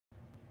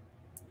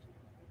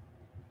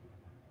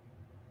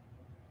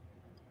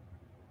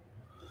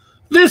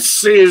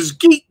This is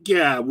Geek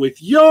Gab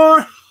with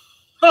your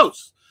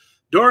host,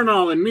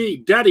 Dornall and me,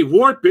 Daddy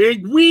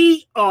Warpig.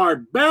 We are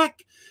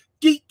back.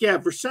 Geek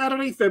Gab for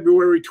Saturday,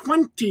 February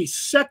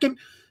 22nd,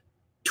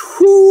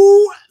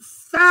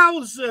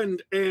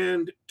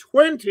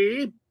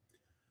 2020.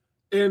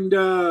 And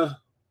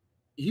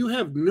you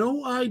have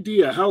no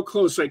idea how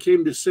close I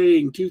came to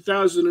saying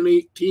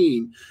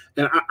 2018.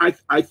 And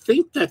I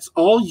think that's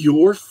all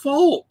your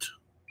fault.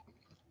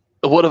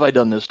 What have I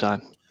done this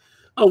time?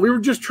 Oh, we were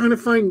just trying to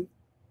find...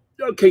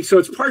 Okay, so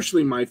it's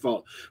partially my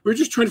fault. We're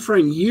just trying to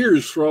find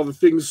years for all the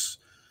things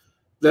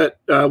that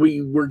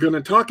we were going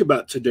to talk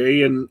about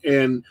today.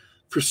 And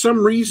for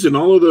some reason,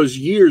 all of those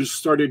years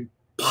started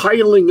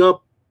piling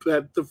up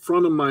at the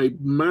front of my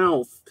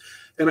mouth.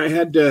 And I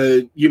had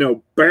to,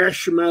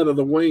 bash them out of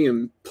the way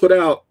and put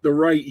out the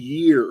right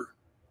year.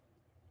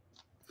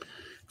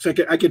 So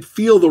I could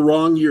feel the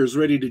wrong years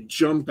ready to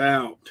jump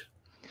out.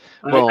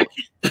 Well,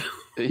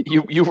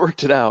 you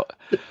worked it out.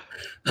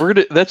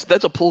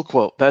 That's a pull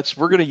quote.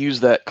 We're gonna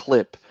use that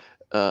clip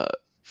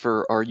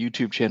for our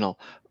YouTube channel.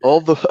 All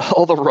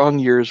the wrong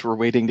years we're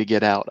waiting to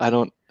get out. I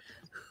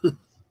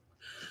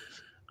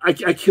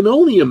can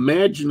only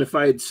imagine if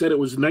I had said it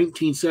was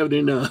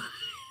 1979.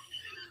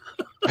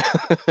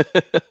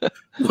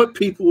 What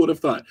people would have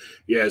thought.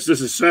 Yes,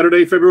 this is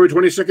Saturday, February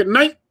 22nd,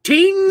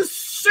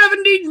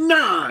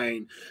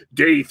 1979.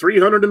 Day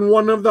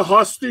 301 of the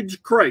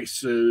hostage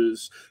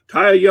crisis.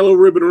 Tie a yellow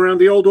ribbon around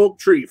the old oak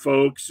tree,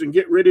 folks, and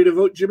get ready to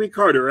vote Jimmy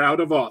Carter out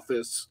of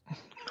office.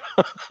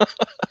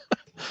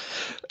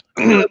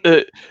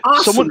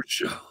 Awesome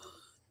show.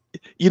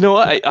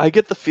 I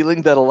get the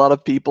feeling that a lot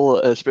of people,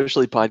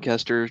 especially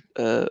podcasters,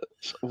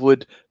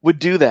 would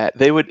do that.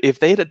 They would, if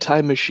they had a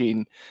time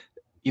machine.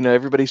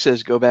 Everybody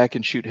says go back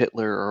and shoot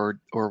Hitler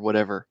or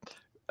whatever.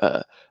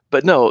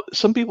 But no,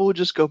 some people would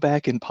just go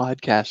back and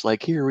podcast.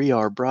 Like, here we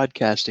are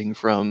broadcasting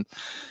from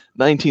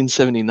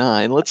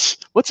 1979. What's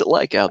it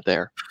like out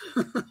there?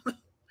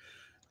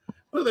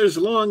 Well, there's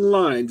long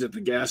lines at the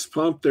gas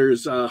pump.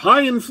 There's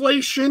high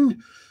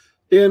inflation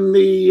in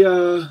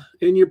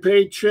your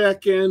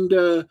paycheck,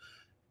 and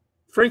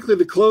frankly,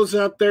 the clothes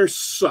out there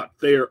suck.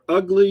 They are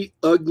ugly,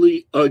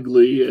 ugly,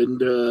 ugly,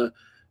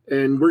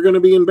 and we're going to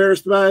be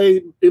embarrassed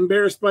by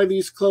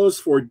these clothes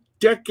for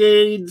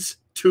decades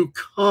to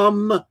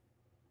come.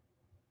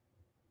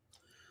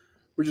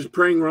 We're just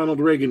praying Ronald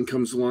Reagan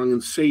comes along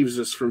and saves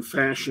us from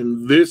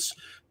fashion this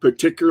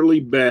particularly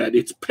bad.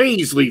 It's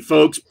Paisley,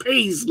 folks,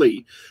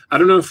 Paisley. I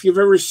don't know if you've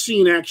ever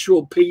seen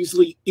actual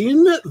Paisley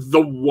in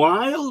the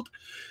wild,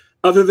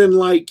 other than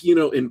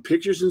in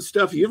pictures and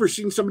stuff. You ever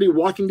seen somebody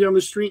walking down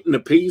the street in a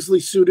Paisley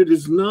suit? It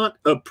is not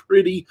a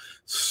pretty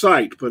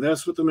sight, but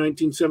that's what the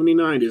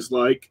 1979 is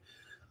like.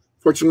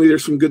 Fortunately,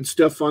 there's some good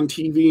stuff on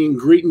TV and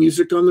great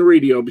music on the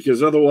radio,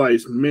 because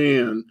otherwise,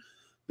 man,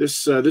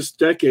 this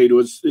decade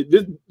was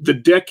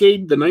the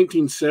decade. The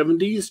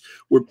 1970s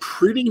were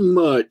pretty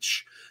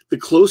much the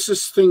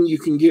closest thing you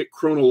can get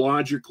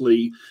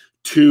chronologically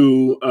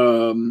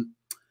to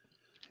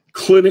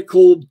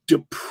clinical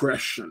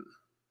depression.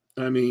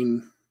 I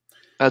mean,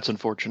 that's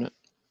unfortunate.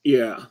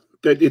 Yeah,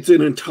 that it's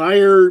an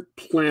entire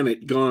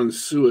planet gone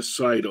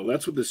suicidal.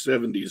 That's what the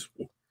 70s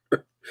were.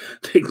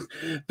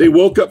 They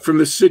woke up from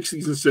the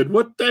 60s and said,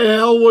 "What the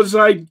hell was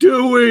I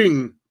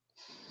doing?"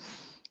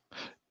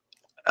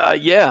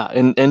 Yeah,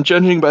 and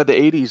judging by the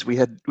 80s, we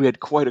had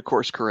quite a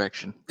course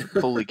correction.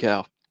 Holy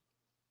cow!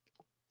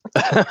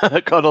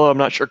 Although I'm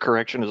not sure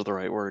correction is the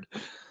right word.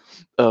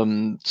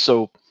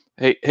 So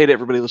hey to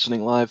everybody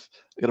listening live.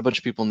 I got a bunch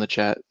of people in the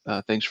chat.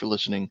 Thanks for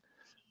listening.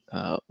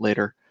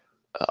 Later,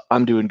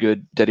 I'm doing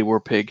good. Daddy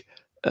Warpig,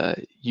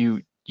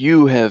 you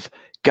have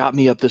got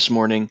me up this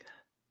morning.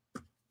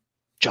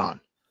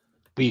 John,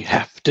 we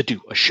have to do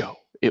a show.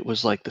 It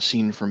was like the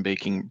scene from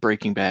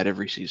Breaking Bad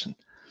every season.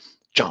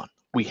 John,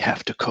 we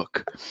have to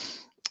cook.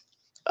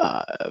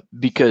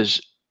 Because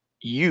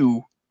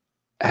you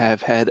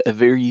have had a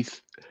very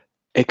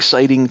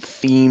exciting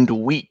themed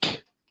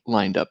week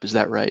lined up. Is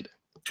that right?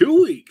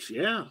 2 weeks,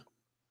 yeah.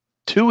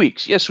 2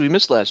 weeks. Yes, we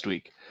missed last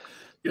week.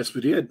 Yes, we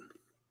did.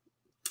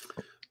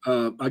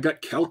 I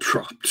got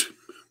caltropped.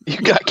 You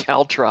got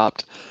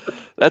caltropped.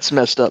 That's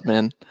messed up,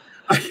 man.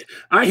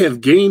 I have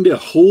gained a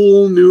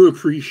whole new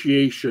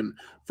appreciation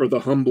for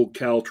the humble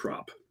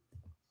caltrop.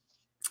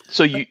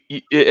 So you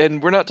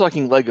and we're not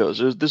talking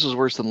Legos. This is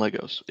worse than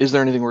Legos. Is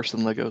there anything worse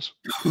than Legos?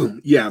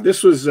 Yeah,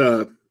 this was,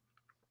 I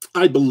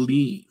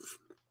believe,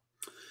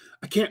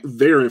 I can't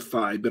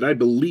verify, but I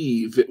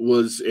believe it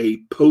was a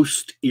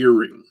post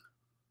earring.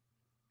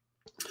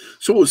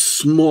 So it was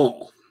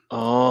small.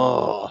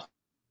 Oh.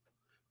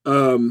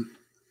 But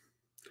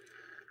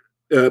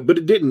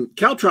it didn't.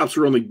 Caltrops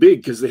were only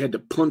big because they had to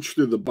punch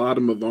through the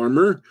bottom of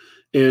armor.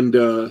 And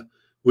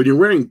when you're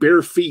wearing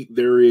bare feet,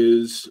 there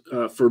is,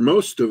 for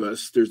most of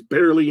us, there's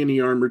barely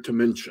any armor to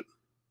mention.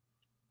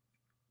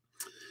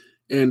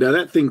 And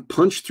that thing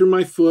punched through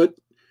my foot,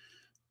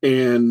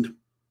 and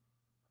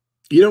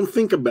you don't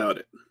think about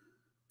it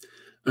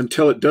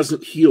until it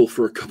doesn't heal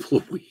for a couple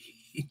of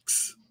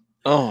weeks.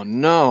 Oh,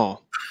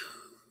 no.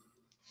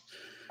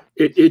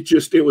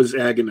 it was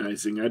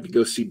agonizing. I had to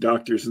go see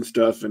doctors and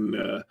stuff, and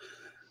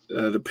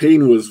the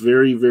pain was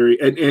very, very,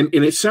 and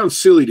it sounds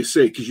silly to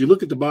say because you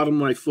look at the bottom of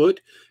my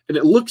foot and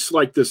it looks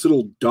like this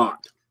little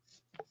dot.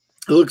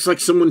 It looks like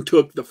someone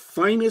took the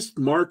finest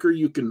marker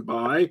you can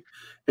buy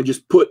and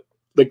just put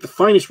like the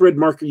finest red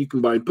marker you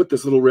can buy and put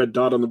this little red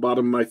dot on the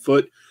bottom of my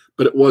foot,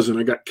 but it wasn't.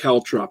 I got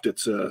caltropped.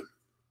 It's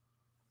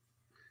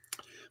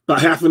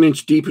about half an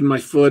inch deep in my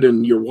foot,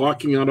 and you're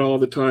walking out all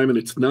the time, and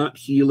it's not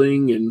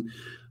healing, and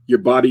your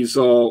body's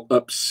all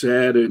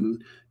upset,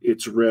 and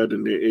it's red,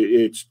 and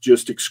it's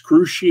just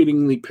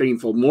excruciatingly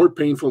painful, more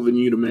painful than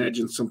you'd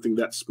imagine something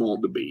that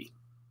small to be.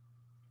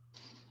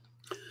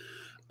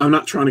 I'm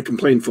not trying to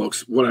complain,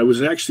 folks. What I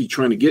was actually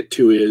trying to get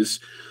to is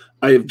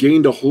I have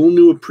gained a whole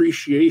new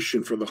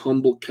appreciation for the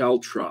humble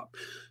caltrop,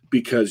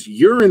 because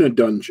you're in a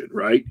dungeon,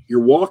 right? You're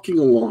walking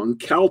along,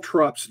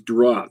 caltrops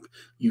drop,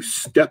 you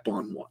step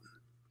on one,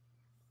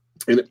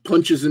 and it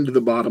punches into the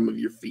bottom of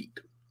your feet.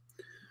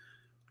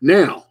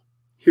 Now,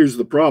 here's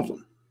the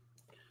problem.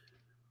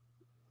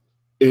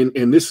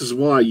 And this is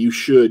why you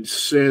should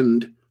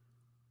send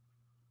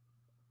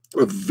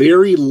a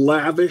very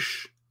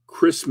lavish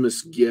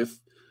Christmas gift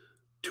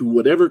to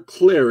whatever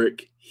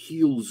cleric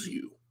heals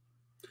you.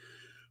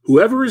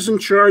 Whoever is in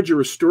charge of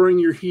restoring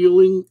your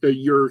healing,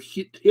 your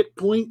hit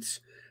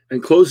points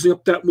and closing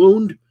up that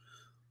wound,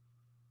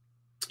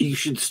 you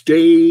should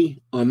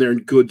stay on their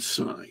good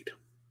side.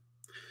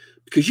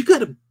 Because you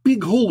got a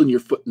big hole in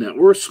your foot now,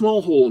 or a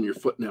small hole in your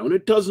foot now, and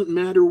it doesn't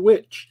matter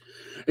which.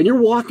 And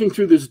you're walking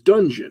through this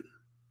dungeon,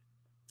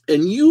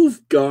 and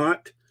you've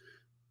got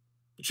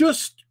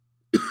just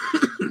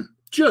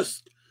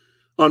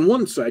on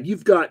one side,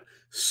 you've got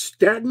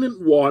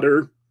stagnant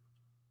water,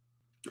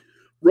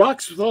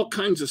 rocks with all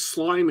kinds of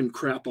slime and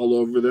crap all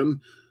over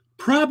them,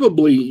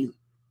 probably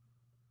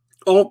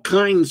all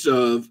kinds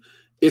of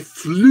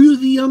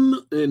effluvium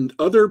and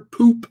other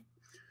poop.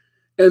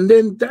 And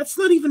then that's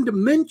not even to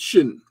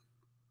mention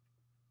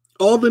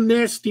all the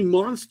nasty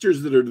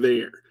monsters that are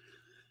there.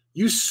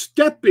 You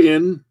step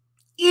in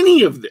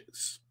any of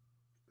this,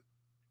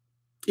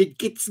 it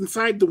gets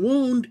inside the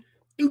wound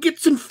and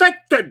gets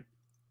infected.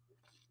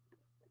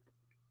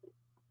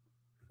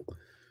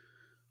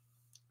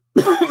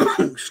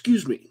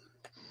 Excuse me.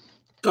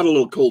 Got a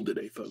little cold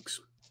today, folks.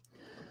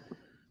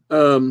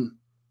 And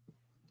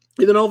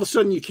then all of a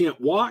sudden you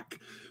can't walk,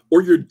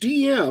 or your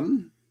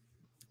DM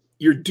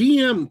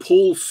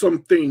pulls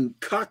something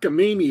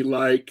cockamamie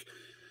like,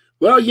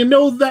 well, you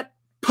know that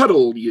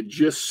puddle you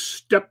just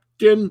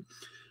stepped in?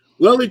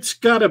 Well, it's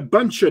got a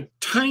bunch of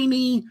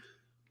tiny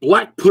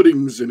black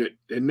puddings in it,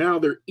 and now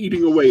they're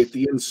eating away at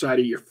the inside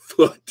of your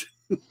foot.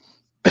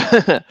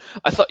 I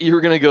thought you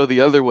were going to go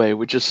the other way,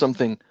 which is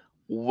something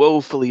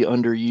woefully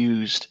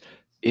underused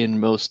in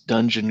most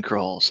dungeon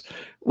crawls,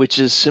 which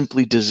is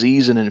simply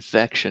disease and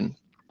infection.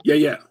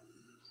 Yeah.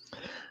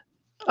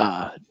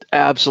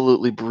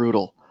 Absolutely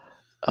brutal.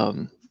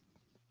 In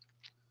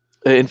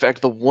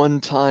fact, the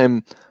one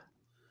time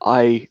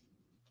I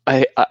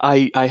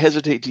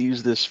hesitate to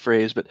use this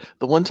phrase, but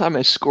the one time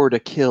I scored a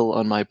kill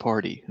on my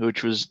party,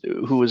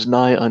 who was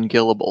nigh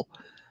unkillable,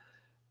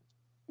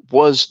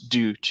 was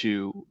due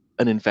to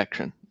an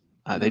infection.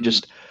 They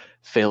just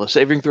fail a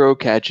saving throw,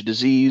 catch a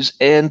disease,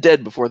 and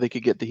dead before they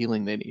could get the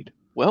healing they need.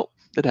 Well,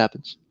 it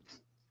happens.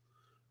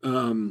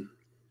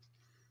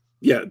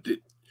 Yeah,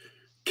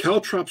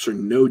 caltrops are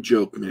no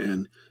joke,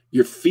 man.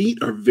 Your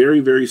feet are very,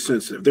 very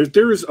sensitive.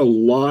 There is a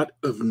lot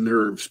of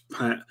nerves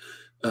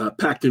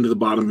packed into the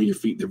bottom of your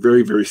feet. They're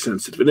very, very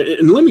sensitive.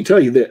 And let me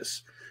tell you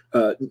this.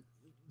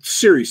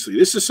 Seriously,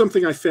 this is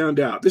something I found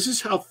out. This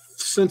is how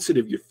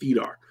sensitive your feet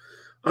are.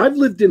 I've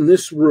lived in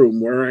this room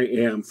where I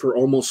am for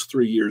almost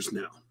 3 years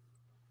now.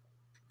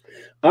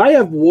 I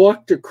have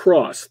walked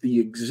across the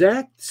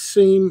exact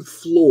same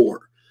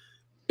floor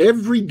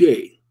every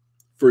day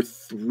for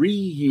 3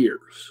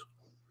 years.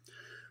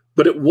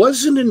 But it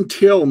wasn't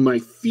until my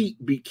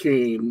feet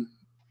became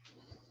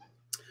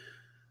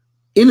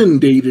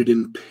inundated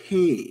in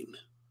pain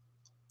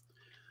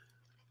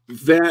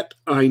that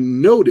I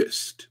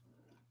noticed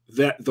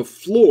that the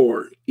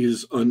floor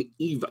is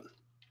uneven.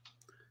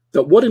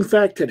 That what in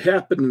fact had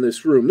happened in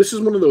this room, this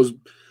is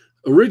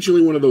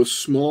originally one of those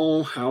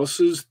small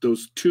houses,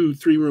 those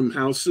 2-3 room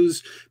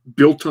houses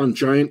built on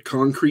giant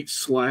concrete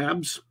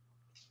slabs,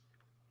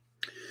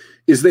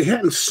 is they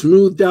hadn't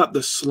smoothed out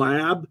the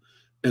slab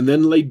and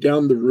then laid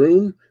down the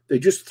room. They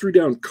just threw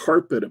down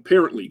carpet,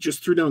 apparently,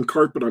 just threw down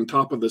carpet on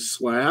top of the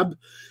slab,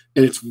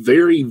 and it's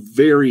very,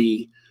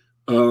 very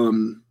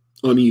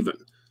uneven.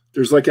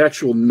 There's like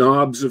actual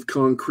knobs of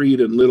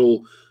concrete and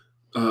little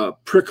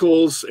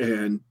prickles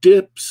and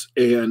dips,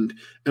 and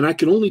I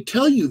can only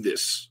tell you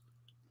this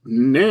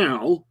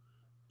now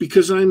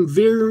because I'm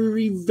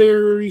very,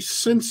 very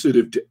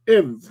sensitive to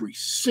every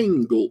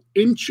single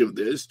inch of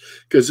this,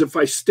 because if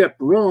I step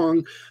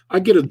wrong, I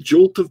get a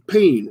jolt of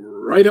pain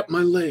right up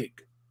my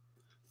leg.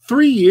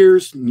 3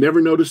 years, never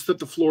noticed that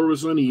the floor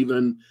was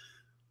uneven.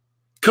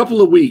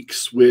 Couple of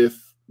weeks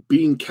with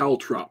being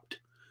caltropped,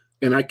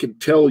 and I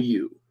could tell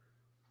you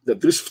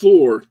that this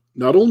floor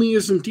not only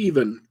isn't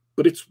even,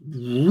 but it's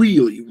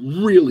really,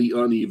 really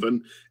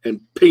uneven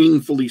and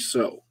painfully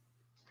so.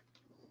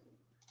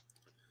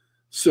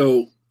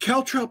 So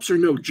caltrops are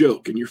no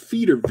joke, and your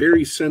feet are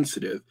very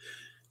sensitive.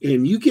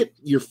 And you get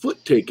your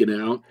foot taken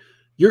out,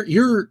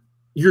 you're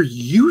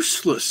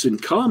useless in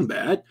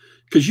combat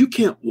because you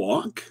can't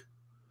walk.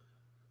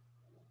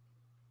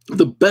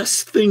 The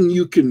best thing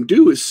you can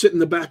do is sit in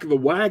the back of a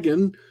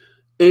wagon,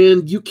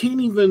 and you can't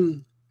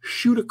even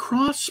shoot a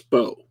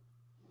crossbow.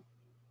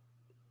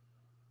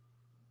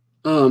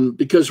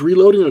 Because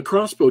reloading a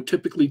crossbow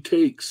typically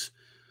takes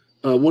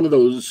one of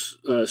those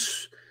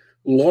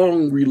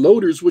long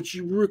reloaders, which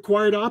you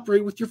require to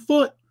operate with your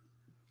foot.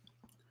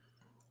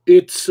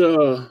 It's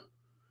so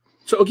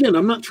again,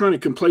 I'm not trying to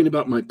complain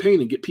about my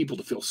pain and get people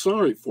to feel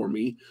sorry for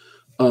me.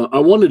 I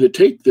wanted to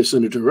take this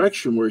in a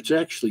direction where it's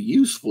actually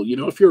useful. You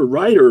know, if you're a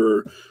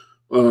writer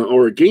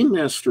or a game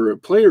master or a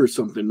player or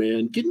something,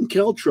 man, getting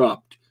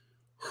caltropped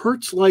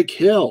hurts like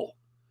hell.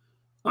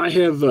 I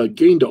have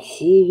gained a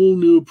whole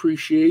new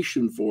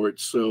appreciation for it.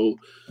 So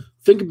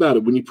think about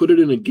it when you put it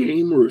in a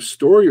game or a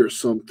story or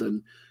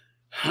something,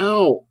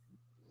 how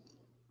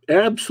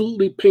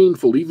absolutely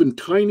painful even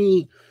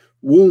tiny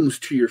wounds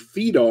to your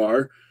feet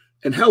are,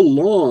 and how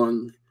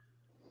long,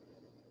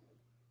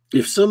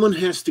 if someone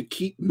has to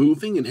keep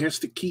moving and has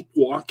to keep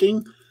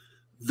walking,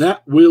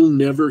 that will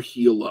never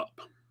heal up.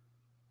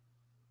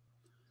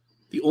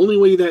 The only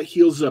way that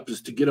heals up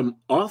is to get them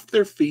off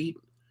their feet,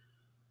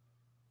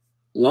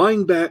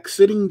 lying back,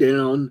 sitting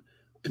down,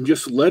 and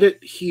just let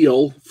it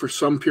heal for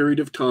some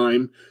period of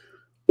time,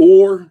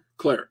 or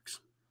clerics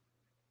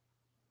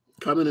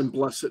come in and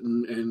bless it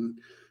and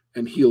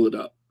heal it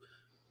up.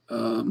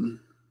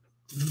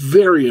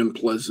 Very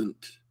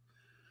unpleasant.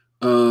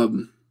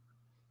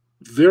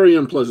 Very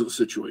unpleasant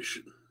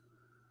situation.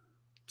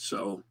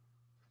 So,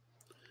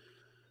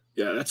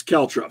 yeah, that's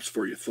caltrops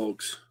for you,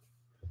 folks.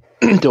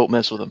 Don't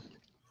mess with them.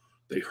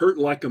 They hurt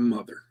like a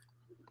mother.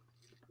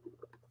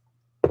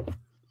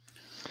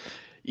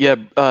 Yeah,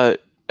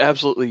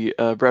 absolutely.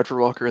 Bradford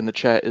Walker in the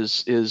chat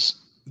is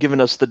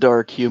giving us the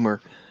dark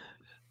humor.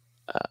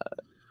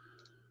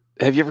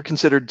 Have you ever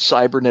considered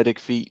cybernetic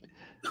feet?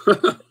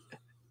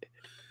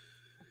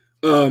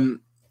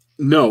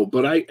 No,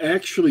 but I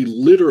actually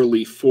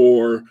literally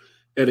for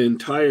an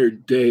entire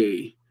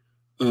day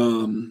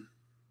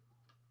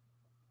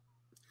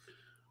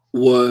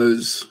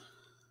was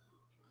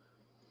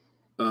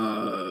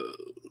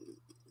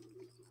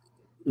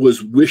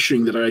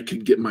wishing that I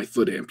could get my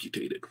foot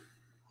amputated.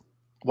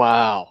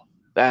 Wow,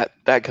 that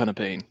kind of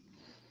pain.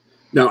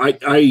 Now I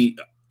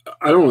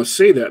don't want to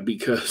say that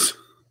because.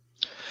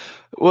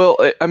 Well,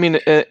 I mean,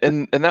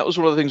 and that was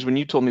one of the things when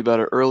you told me about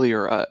it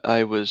earlier.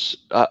 I was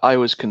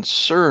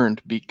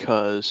concerned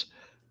because,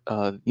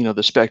 you know,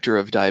 the specter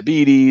of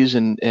diabetes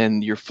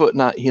and your foot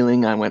not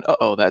healing. I went,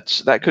 uh-oh,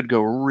 that could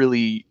go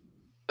really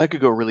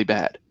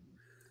bad.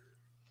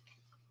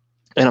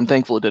 And I'm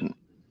thankful it didn't.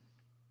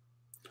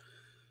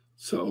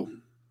 So,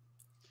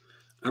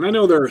 and I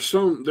know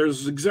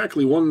there's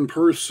exactly one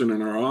person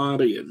in our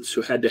audience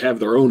who had to have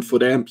their own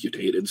foot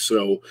amputated.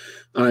 So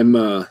I'm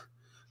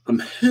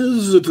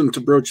hesitant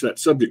to broach that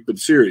subject, but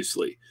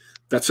seriously,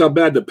 that's how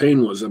bad the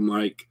pain was. I'm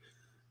like,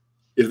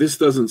 if this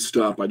doesn't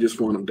stop, I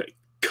just want them to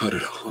cut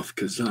it off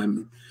because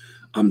I'm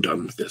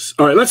done with this.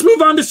 All right, let's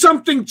move on to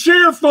something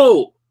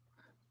cheerful.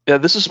 Yeah,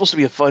 this is supposed to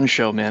be a fun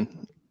show,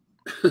 man.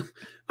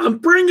 I'm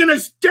bringing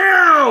us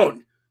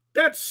down.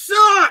 That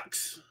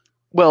sucks.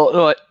 Well,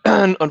 no,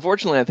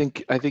 unfortunately, I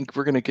think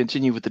we're going to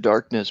continue with the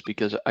darkness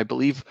because I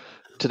believe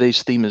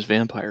today's theme is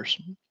vampires.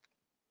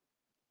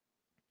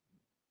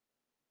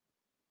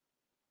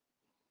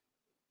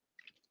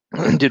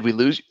 Did we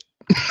lose you?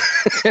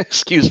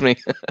 Excuse me.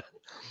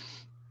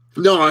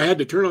 No, I had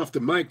to turn off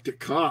the mic to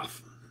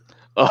cough.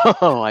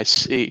 Oh, I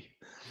see.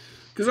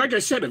 Because like I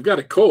said, I've got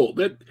a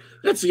cold.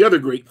 That's the other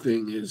great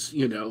thing is,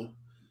 you know,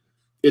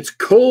 it's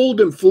cold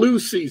and flu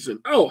season.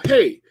 Oh,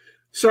 hey,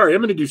 sorry,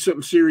 I'm going to do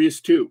something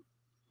serious too.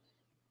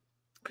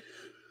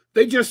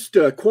 They just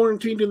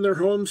quarantined in their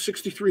homes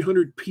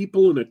 6,300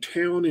 people in a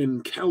town in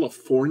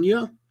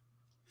California.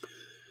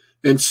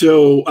 And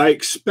so I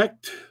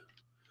expect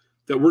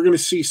that we're going to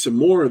see some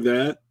more of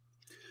that.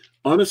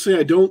 Honestly,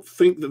 I don't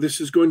think that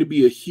this is going to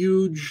be a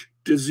huge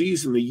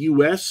disease in the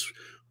U.S.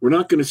 We're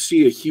not going to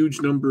see a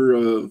huge number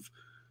of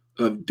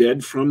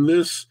dead from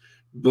this,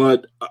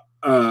 but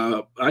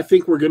I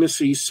think we're going to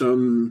see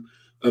some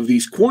of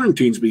these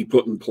quarantines be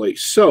put in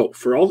place. So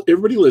for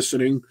everybody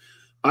listening,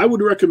 I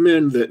would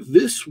recommend that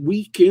this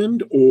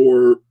weekend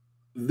or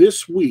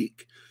this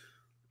week,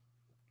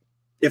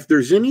 if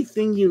there's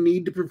anything you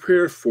need to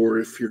prepare for,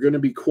 if you're going to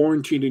be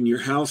quarantined in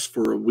your house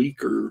for a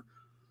week or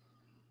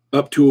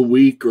up to a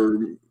week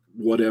or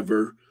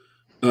whatever,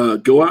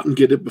 go out and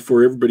get it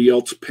before everybody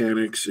else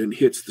panics and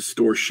hits the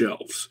store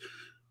shelves.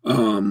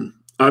 I'm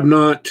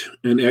not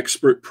an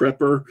expert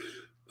prepper.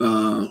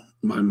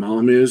 My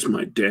mom is,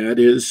 my dad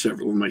is,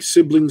 several of my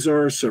siblings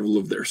are, several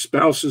of their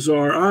spouses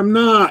are. I'm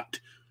not.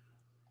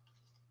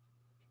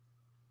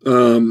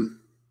 You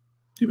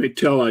may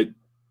tell I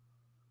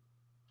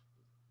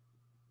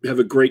have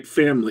a great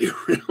family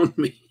around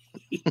me.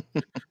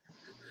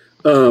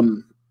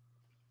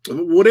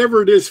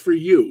 Whatever it is for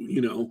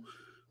you,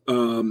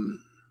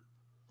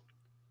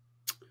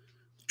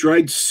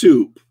 dried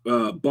soup,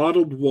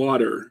 bottled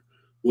water,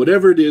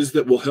 whatever it is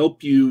that will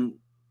help you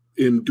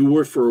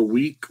endure for a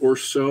week or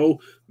so,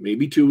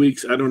 maybe 2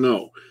 weeks, I don't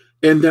know.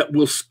 And that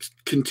will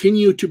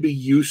continue to be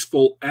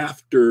useful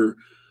after,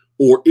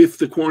 or if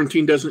the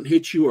quarantine doesn't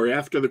hit you, or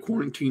after the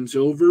quarantine's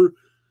over.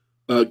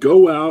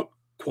 Go out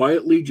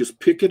quietly, just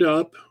pick it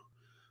up,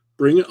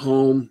 bring it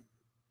home.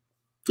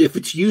 If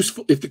it's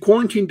useful, if the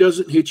quarantine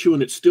doesn't hit you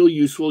and it's still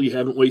useful, you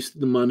haven't wasted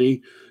the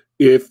money.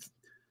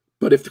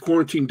 But if the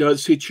quarantine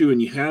does hit you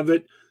and you have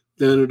it,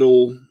 then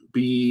it'll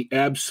be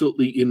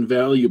absolutely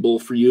invaluable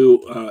for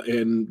you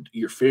and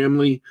your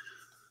family.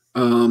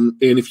 And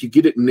if you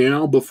get it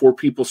now before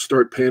people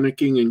start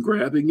panicking and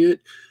grabbing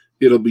it,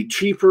 it'll be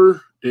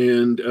cheaper,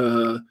 and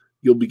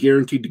you'll be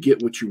guaranteed to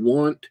get what you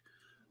want.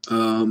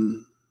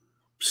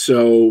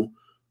 So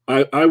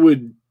I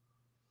would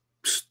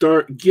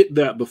get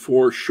that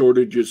before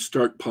shortages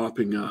start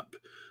popping up.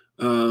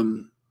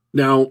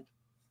 Now,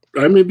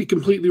 I may be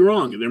completely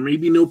wrong, and there may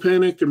be no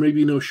panic, there may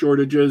be no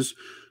shortages.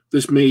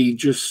 This may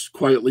just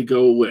quietly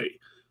go away.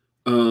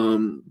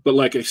 But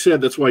like I said,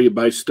 that's why you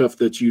buy stuff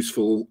that's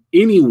useful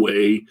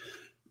anyway,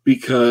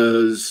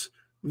 because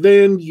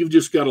then you've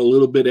just got a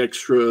little bit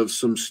extra of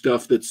some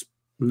stuff that's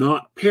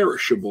not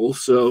perishable,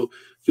 so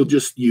you'll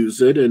just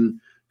use it, and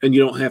you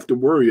don't have to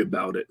worry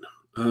about it.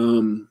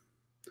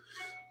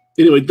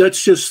 Anyway,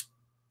 that's just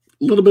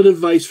a little bit of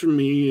advice from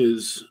me.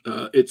 Is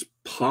it's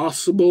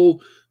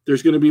possible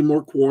there's going to be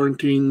more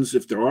quarantines.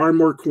 If there are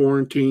more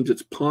quarantines,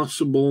 it's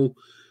possible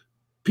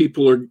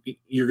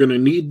you're going to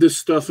need this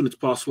stuff, and it's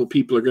possible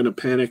people are going to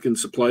panic, and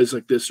supplies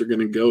like this are going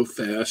to go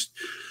fast.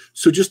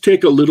 So just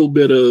take a little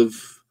bit of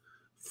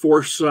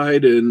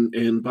foresight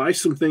and buy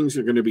some things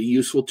that are going to be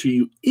useful to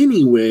you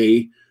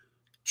anyway,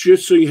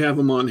 just so you have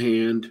them on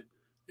hand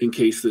in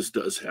case this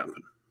does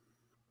happen.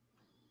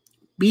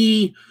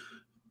 Be,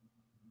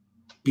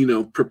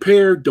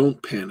 prepared,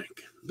 don't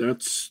panic.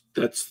 That's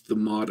the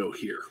motto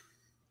here.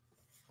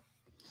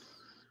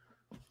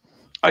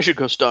 I should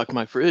go stock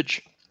my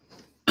fridge.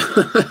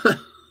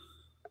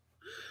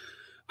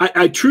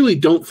 I truly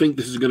don't think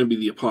this is going to be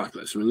the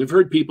apocalypse. I mean, we've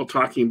heard people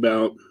talking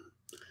about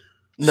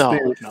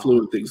Spanish flu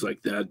and things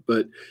like that,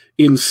 but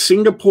in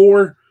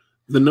Singapore,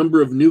 the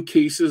number of new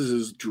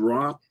cases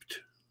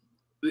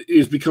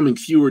is becoming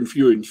fewer and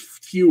fewer and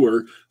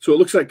fewer. So it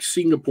looks like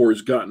Singapore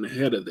has gotten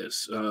ahead of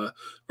this.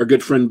 Our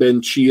good friend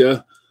Ben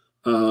Chia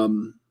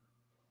lives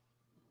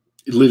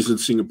in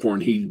Singapore,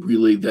 and he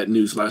relayed that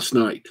news last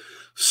night.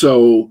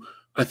 So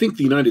I think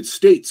the United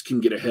States can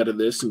get ahead of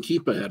this and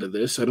keep ahead of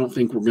this. I don't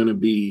think we're going to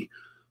be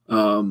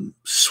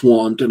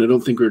swamped, and I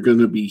don't think we're going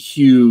to be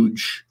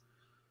huge.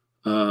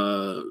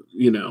 I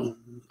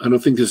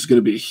don't think this is going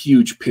to be a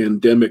huge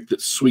pandemic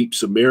that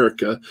sweeps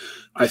America.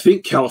 I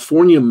think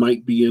California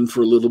might be in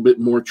for a little bit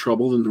more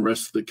trouble than the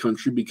rest of the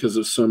country because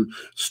of some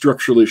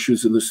structural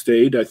issues in the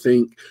state. I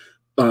think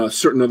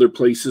certain other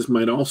places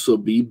might also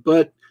be,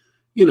 but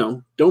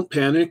don't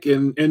panic.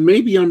 And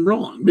maybe I'm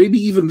wrong. Maybe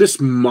even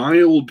this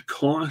mild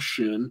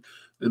caution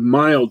and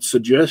mild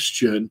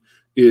suggestion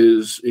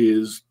is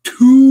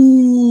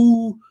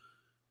too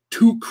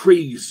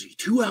crazy,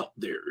 too out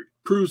there. It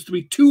proves to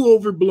be too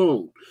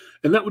overblown.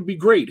 And that would be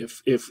great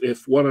if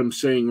what I'm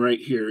saying right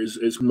here is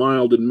as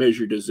mild and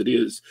measured as it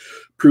is,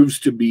 proves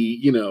to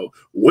be,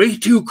 way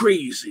too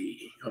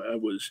crazy. I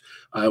was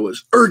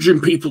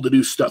urging people to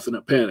do stuff in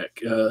a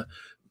panic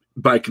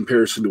by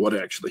comparison to what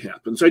actually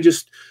happens. I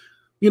just,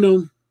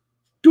 do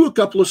a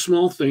couple of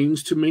small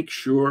things to make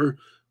sure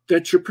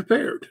that you're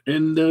prepared.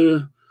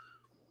 And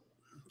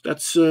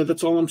that's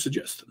all I'm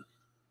suggesting.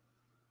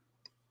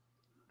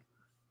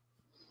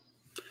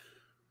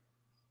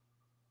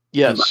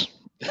 Yes.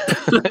 Have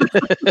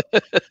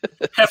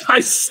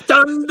I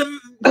stunned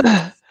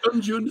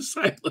you into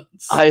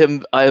silence? I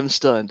am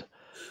stunned.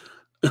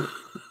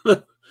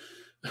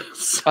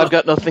 So, I've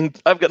got nothing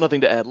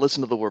to add.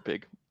 Listen to the War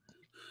Pig.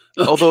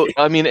 Okay. Although,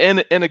 I mean,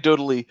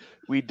 anecdotally,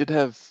 we did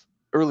have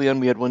early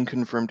on. We had one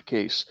confirmed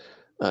case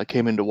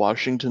came into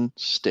Washington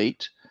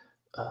State,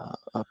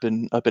 up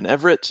in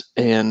Everett,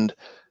 and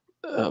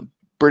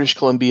British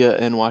Columbia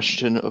and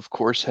Washington, of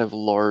course, have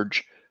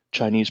large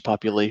Chinese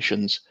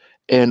populations.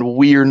 And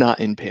we're not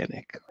in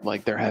panic.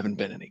 Like, there haven't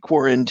been any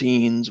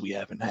quarantines. We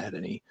haven't had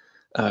any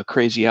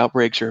crazy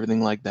outbreaks or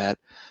everything like that.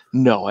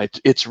 No,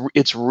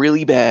 it's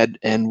really bad,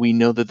 and we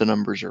know that the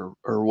numbers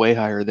are way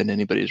higher than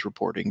anybody's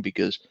reporting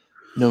because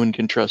no one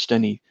can trust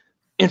any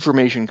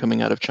information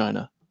coming out of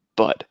China.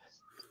 But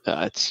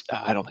I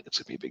don't think it's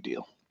gonna be a big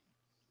deal.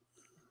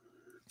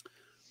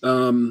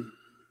 And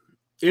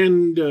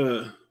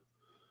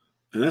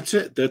that's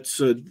it.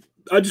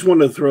 I just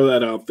wanted to throw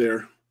that out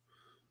there.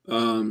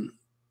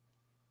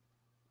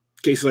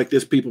 Cases like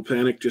this, people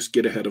panic, just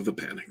get ahead of the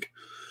panic.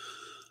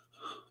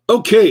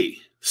 Okay,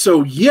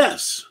 so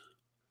yes,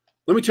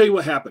 let me tell you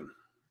what happened.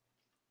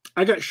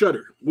 I got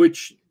Shudder,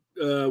 which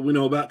we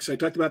know about because I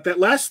talked about that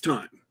last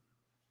time.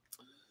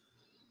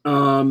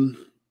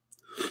 Um,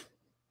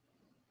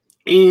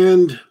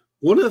 and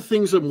one of the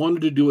things I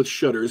wanted to do with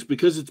Shudder is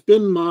because it's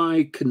been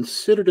my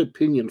considered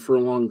opinion for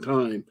a long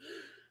time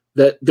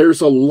that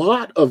there's a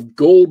lot of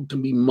gold to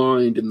be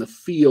mined in the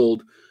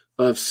field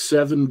of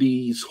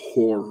 70s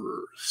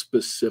horror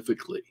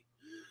specifically.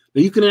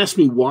 Now, you can ask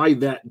me why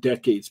that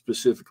decade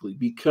specifically,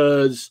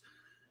 because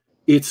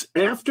it's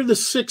after the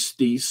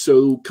 60s,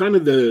 so kind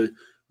of the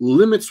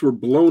limits were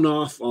blown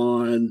off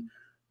on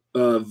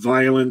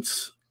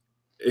violence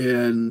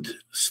and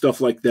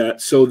stuff like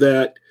that, so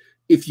that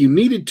if you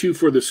needed to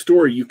for the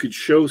story, you could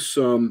show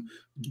some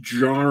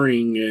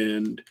jarring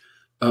and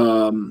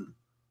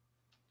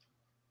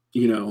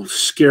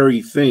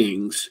scary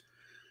things,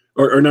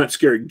 or not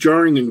scary,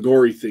 jarring and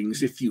gory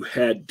things if you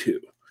had to,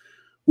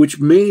 which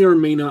may or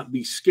may not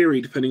be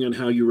scary depending on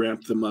how you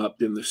wrap them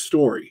up in the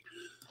story.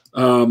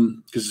 Because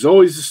it's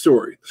always the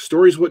story. The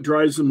story is what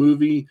drives the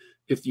movie.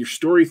 If your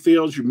story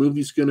fails, your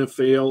movie's going to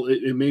fail.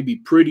 It may be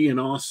pretty and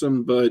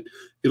awesome, but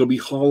it'll be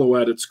hollow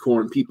at its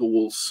core, and people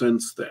will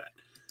sense that.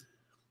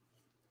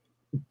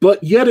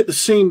 But yet at the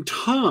same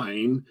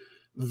time,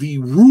 the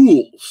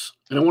rules,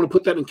 and I want to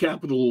put that in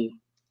capital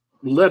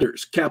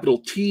letters, capital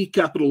T,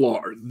 capital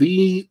R,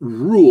 the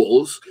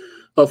rules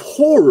of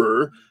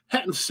horror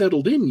hadn't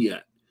settled in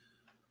yet.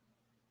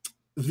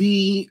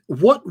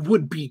 What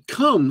would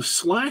become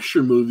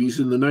slasher movies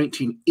in the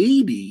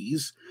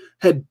 1980s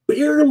had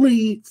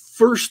barely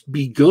first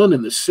begun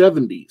in the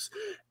 70s.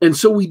 And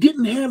so we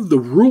didn't have the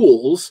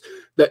rules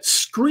that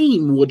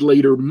Scream would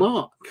later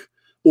mock,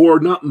 or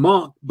not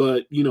mock,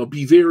 but,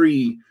 be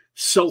very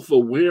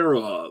self-aware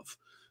of,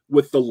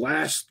 with The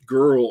Last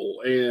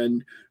Girl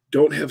and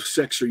Don't Have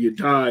Sex or You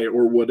Die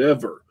or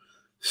whatever.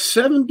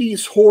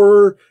 70s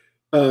horror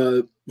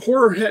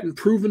hadn't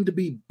proven to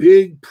be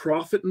big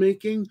profit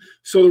making,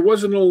 so there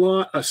wasn't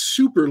a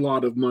super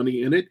lot of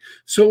money in it.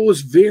 So it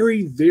was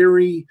very,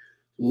 very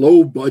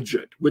low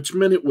budget, which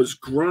meant it was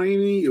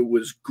grimy, it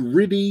was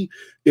gritty,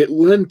 it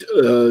lent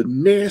a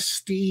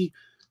nasty,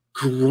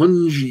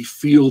 grungy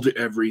feel to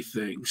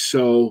everything.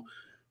 So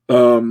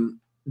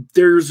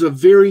there's a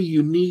very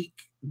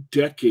unique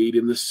decade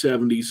in the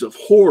 70s of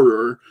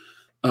horror,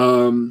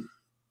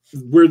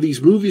 where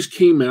these movies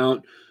came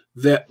out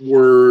that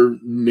were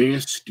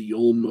nasty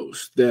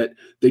almost, that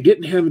they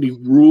didn't have any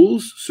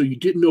rules, so you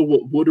didn't know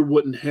what would or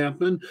wouldn't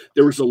happen.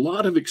 There was a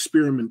lot of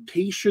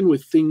experimentation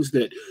with things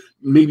that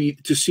maybe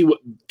to see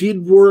what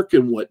did work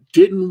and what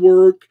didn't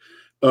work.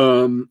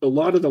 A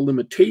lot of the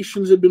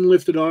limitations had been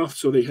lifted off,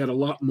 so they had a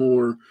lot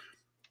more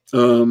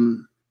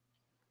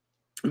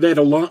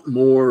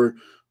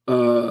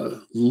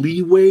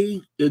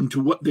leeway into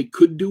what they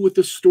could do with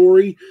the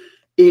story.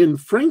 And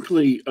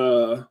frankly,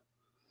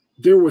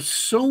 there was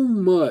so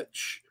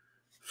much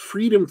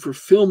freedom for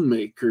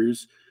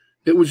filmmakers.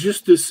 It was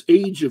just this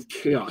age of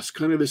chaos,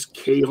 kind of this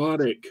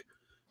chaotic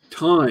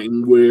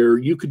time where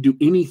you could do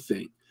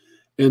anything.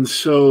 And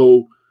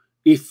so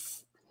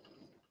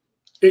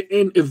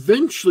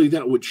eventually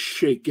that would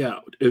shake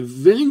out.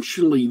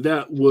 Eventually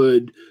that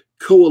would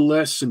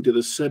coalesce into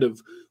the set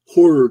of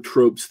horror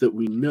tropes that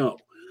we know.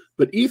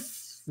 But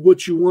if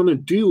what you want to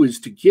do is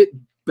to get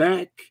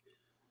back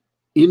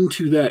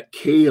into that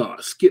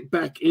chaos, get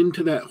back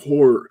into that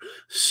horror,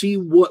 see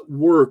what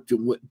worked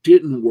and what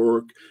didn't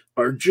work,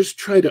 or just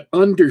try to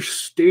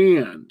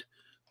understand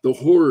the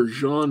horror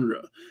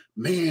genre,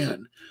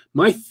 man,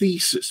 my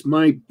thesis,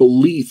 my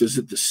belief is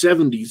that the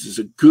 70s is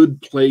a good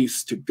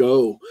place to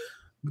go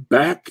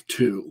back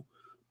to,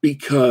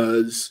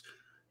 because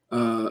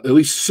at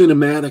least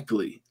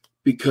cinematically,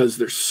 because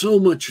there's so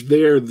much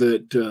there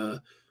that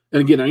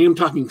and again, I am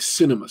talking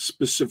cinema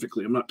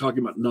specifically. I'm not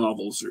talking about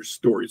novels or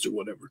stories or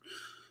whatever,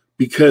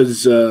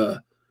 because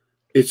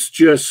it's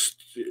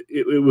just,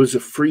 it was a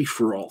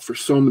free-for-all for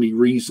so many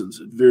reasons.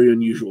 A very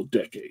unusual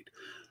decade.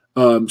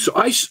 So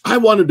I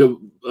wanted to,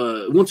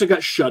 once I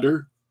got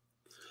Shudder,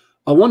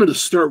 I wanted to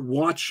start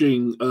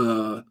watching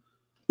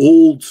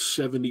old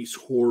 70s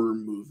horror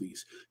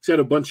movies. It's had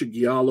a bunch of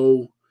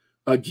Giallo.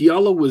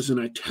 Giallo was an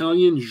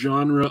Italian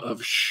genre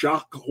of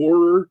shock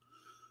horror,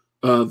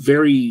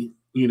 very,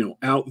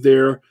 out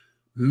there.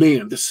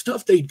 Man, the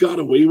stuff they got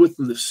away with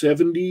in the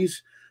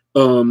 70s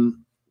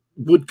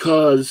would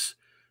cause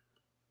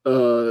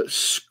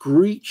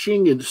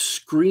screeching and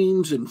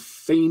screams and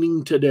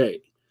fainting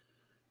today.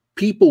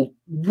 People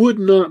would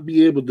not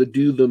be able to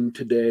do them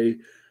today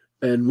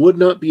and would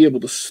not be able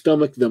to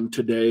stomach them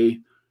today.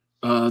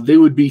 They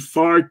would be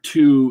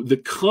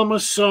the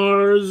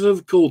commissars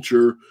of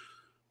culture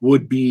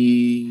would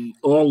be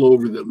all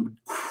over them, would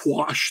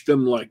quash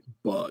them like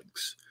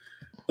bugs.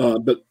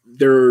 But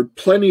there are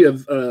plenty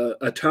of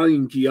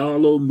Italian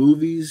Giallo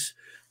movies,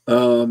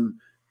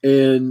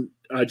 and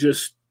I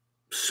just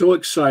so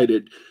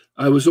excited.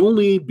 I was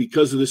only,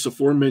 because of this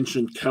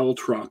aforementioned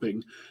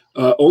caltropping,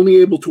 only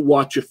able to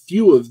watch a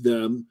few of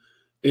them,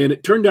 and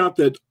it turned out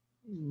that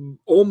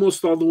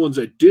almost all the ones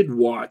I did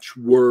watch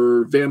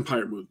were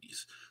vampire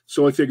movies.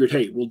 So I figured,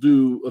 hey, we'll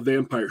do a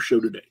vampire show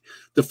today.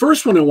 The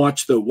first one I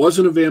watched, though,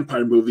 wasn't a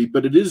vampire movie,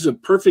 but it is a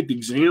perfect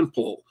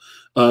example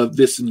of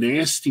this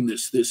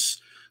nastiness,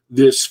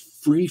 this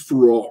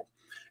free-for-all.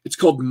 It's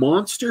called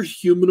Monster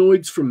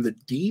Humanoids from the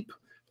Deep.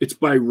 It's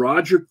by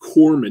Roger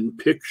Corman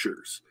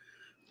Pictures.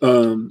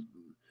 Do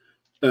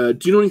you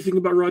know anything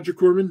about Roger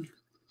Corman?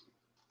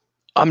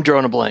 I'm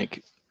drawing a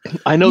blank.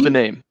 I know the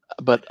name,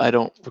 but I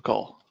don't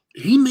recall.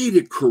 He made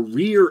a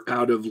career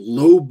out of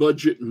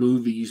low-budget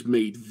movies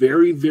made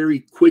very,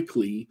 very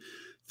quickly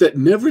that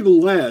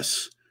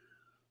nevertheless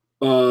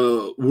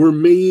were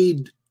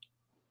made.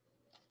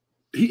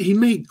 He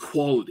made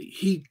quality.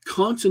 He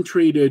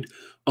concentrated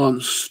on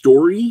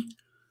story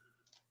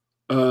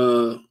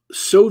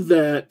so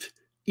that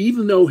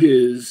even though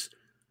his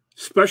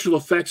special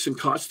effects and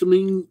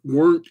costuming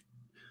weren't,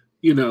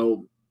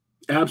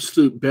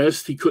 absolute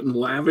best, he couldn't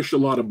lavish a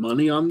lot of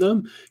money on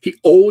them. He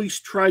always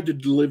tried to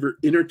deliver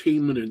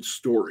entertainment and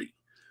story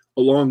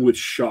along with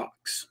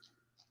shocks.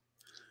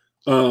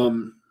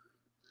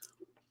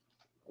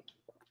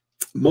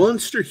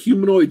 Monster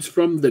Humanoids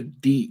from the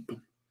Deep.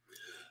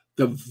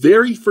 The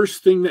very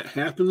first thing that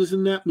happens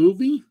in that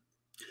movie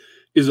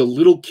is a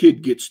little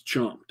kid gets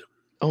chomped.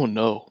 Oh,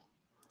 no.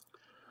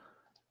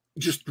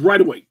 Just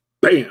right away.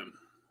 Bam.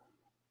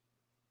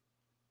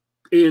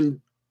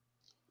 And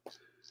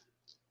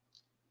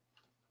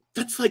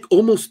that's like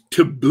almost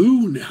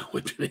taboo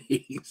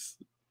nowadays.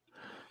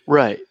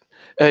 Right.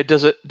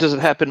 Does it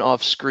happen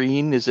off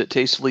screen? Is it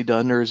tastefully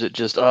done, or is it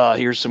just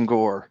here's some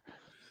gore?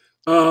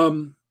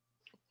 Well,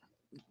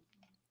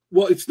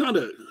 it's not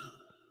a.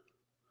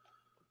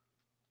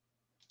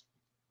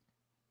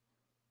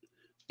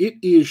 It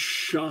is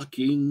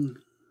shocking,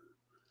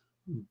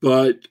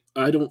 but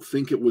I don't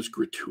think it was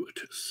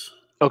gratuitous.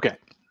 Okay.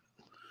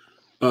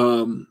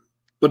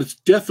 But it's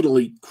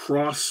definitely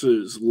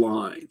crosses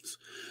lines.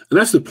 And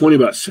that's the point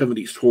about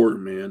 70s horror,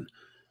 man.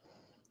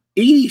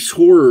 80s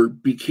horror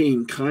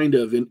became kind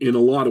of, in a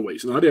lot of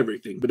ways, not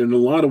everything, but in a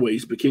lot of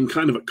ways, became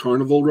kind of a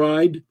carnival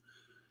ride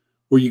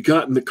where you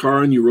got in the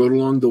car and you rode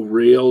along the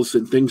rails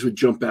and things would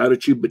jump out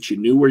at you, but you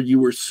knew where you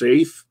were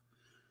safe.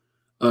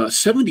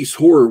 70s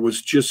horror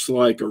was just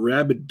like a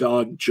rabid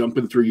dog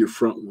jumping through your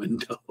front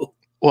window.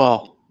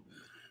 Wow.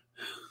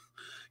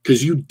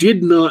 Because you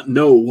did not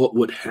know what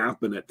would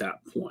happen at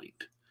that point.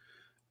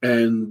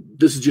 And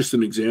this is just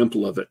an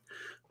example of it.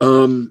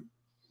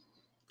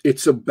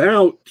 It's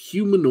about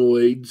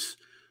humanoids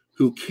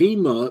who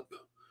came up,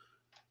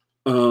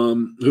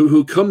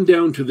 who come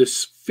down to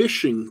this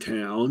fishing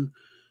town,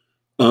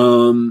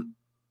 and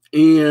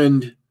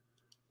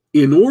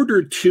in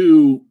order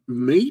to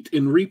mate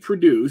and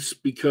reproduce,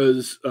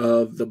 because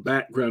of the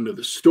background of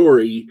the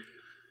story,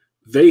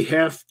 they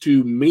have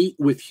to mate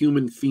with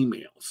human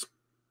females.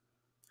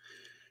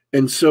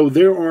 And so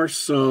there are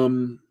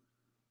some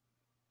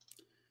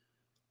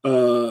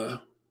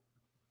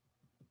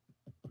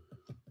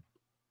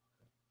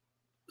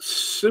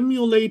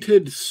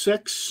simulated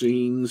sex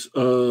scenes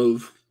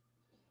of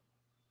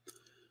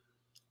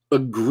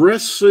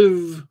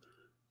aggressive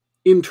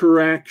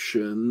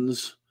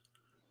interactions,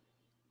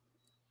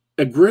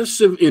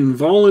 aggressive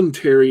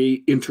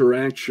involuntary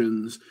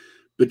interactions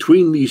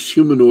between these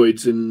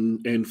humanoids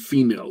and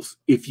females,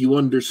 if you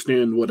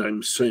understand what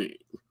I'm saying.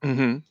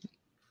 Mm-hmm.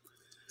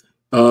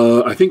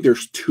 I think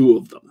there's 2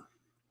 of them.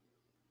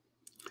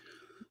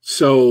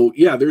 So,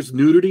 yeah, there's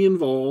nudity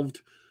involved,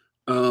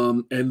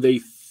 and they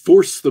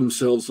force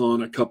themselves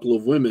on a couple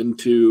of women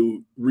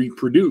to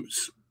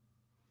reproduce.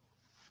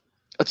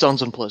 That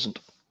sounds unpleasant.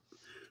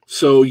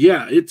 So,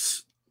 yeah,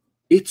 it's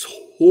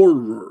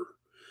horror.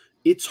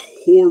 It's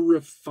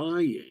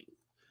horrifying.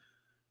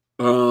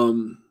 There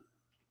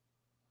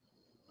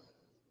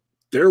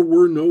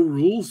were no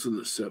rules in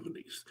the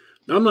 70s.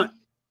 Now, I'm not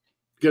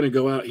going to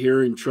go out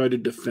here and try to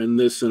defend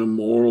this in a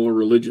moral or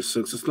religious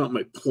sense. It's not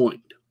my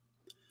point.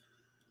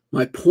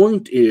 My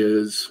point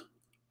is,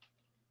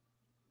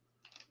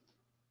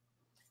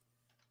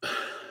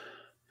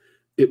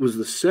 it was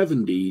the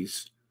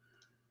 70s,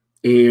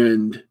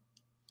 and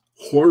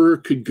horror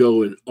could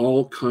go in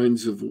all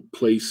kinds of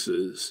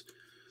places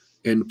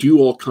and do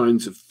all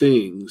kinds of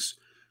things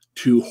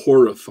to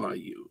horrify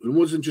you. It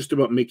wasn't just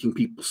about making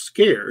people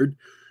scared.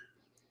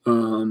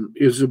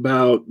 It was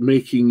about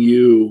making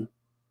you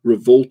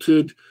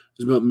revolted. It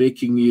was about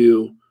making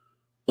you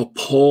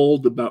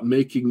appalled, about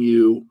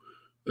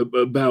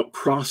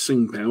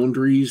crossing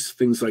boundaries,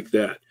 things like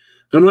that.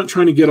 I'm not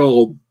trying to get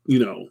all,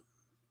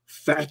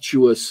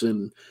 fatuous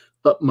and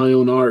up my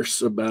own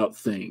arse about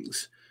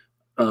things.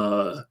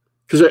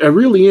 Because I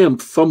really am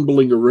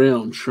fumbling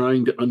around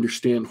trying to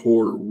understand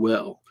horror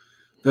well.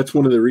 That's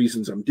one of the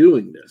reasons I'm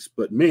doing this.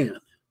 But man,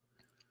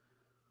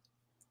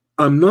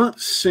 I'm not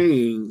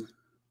saying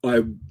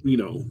I,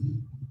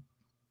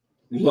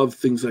 love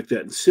things like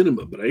that in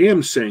cinema, but I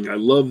am saying I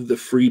love the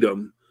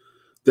freedom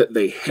that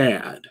they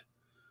had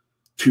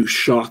to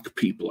shock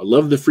people. I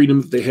love the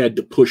freedom that they had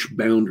to push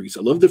boundaries.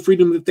 I love the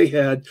freedom that they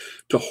had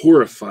to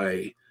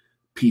horrify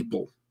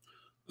people.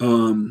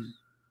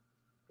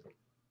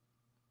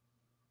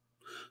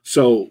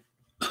 So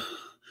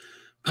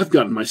I've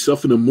gotten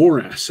myself in a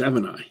morass,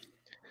 haven't I?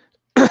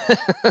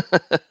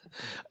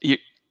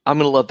 I'm going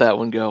to let that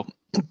one go.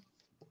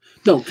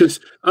 No, because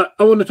I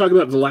want to talk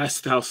about The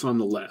Last House on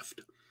the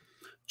Left.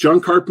 John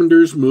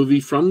Carpenter's movie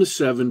from the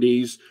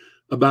 70s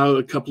about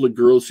a couple of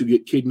girls who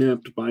get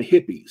kidnapped by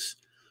hippies.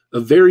 A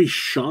very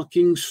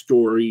shocking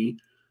story,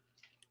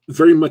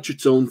 very much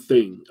its own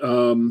thing.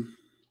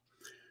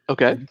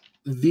 Okay.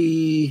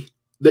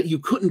 That you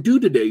couldn't do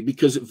today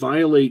because it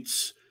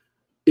violates,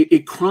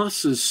 it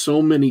crosses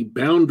so many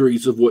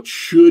boundaries of what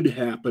should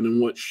happen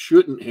and what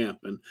shouldn't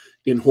happen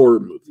in horror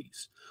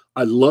movies.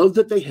 I love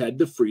that they had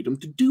the freedom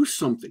to do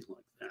something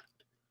like that.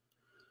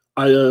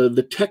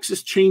 The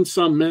Texas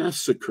Chainsaw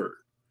Massacre,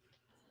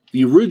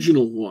 the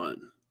original one,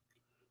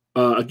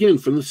 again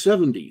from the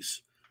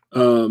 70s,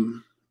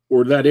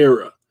 or that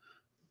era.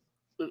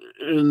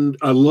 And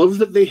I love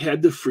that they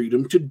had the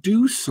freedom to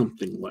do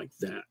something like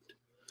that.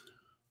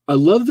 I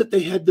love that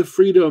they had the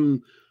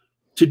freedom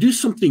to do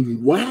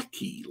something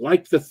wacky,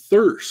 like The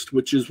Thirst,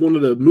 which is one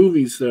of the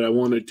movies that I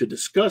wanted to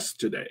discuss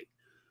today.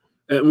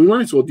 And we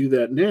might as well do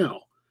that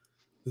now.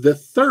 The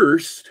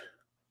Thirst,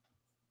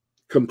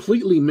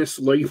 completely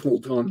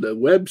mislabeled on the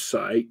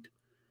website,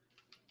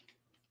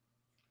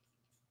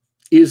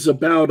 is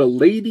about a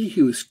lady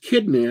who is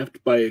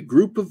kidnapped by a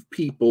group of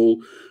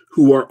people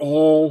who are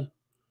all,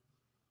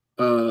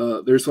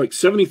 there's like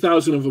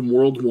 70,000 of them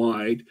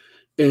worldwide,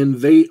 and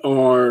they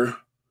are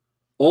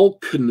all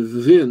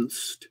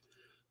convinced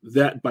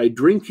that by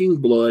drinking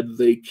blood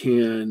they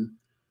can,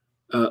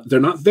 they're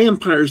not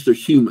vampires, they're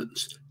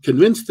humans,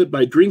 convinced that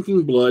by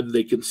drinking blood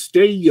they can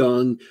stay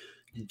young,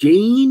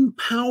 gain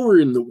power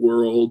in the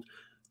world,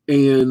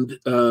 and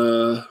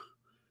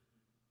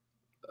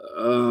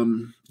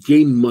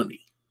gain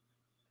money.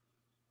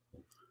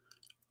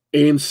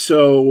 And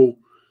so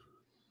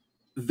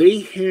they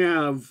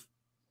have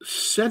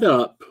set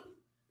up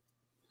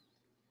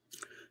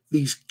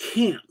these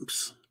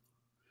camps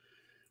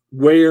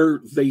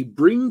where they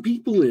bring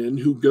people in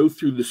who go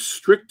through the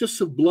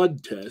strictest of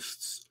blood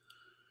tests,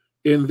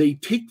 and they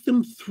take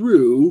them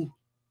through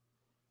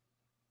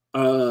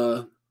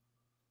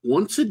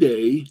once a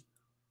day,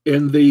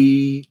 and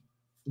they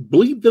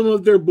bleed them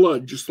of their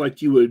blood just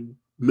like you would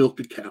milk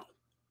a cow.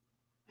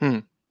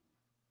 And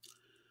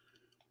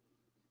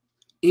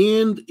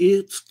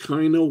it's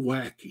kind of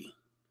wacky.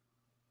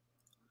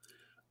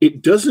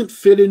 It doesn't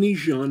fit any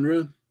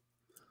genre.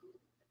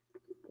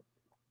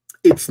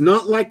 It's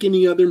not like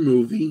any other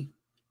movie.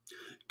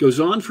 It goes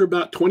on for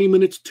about 20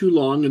 minutes too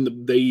long, and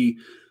the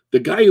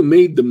guy who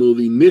made the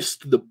movie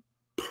missed the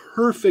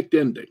perfect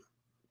ending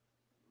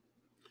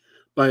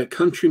by a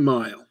country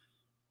mile.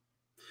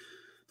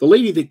 The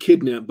lady they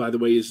kidnapped, by the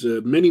way, is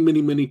a many,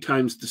 many, many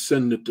times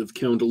descendant of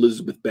Count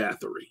Elizabeth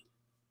Bathory.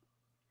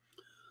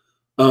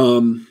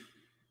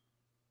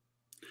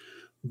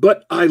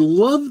 But I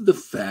love the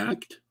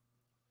fact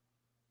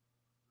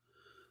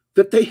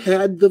that they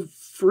had the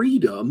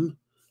freedom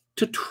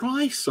to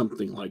try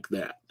something like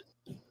that.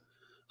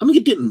 I mean,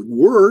 it didn't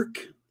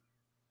work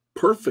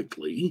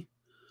perfectly,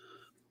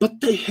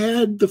 but they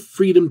had the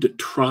freedom to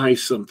try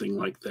something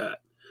like that.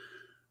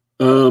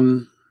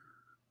 I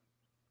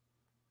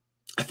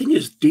think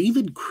it's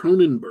David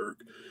Cronenberg,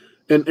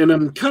 and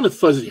I'm kind of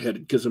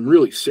fuzzy-headed because I'm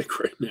really sick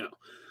right now,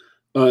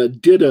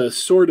 did a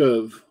sort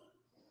of,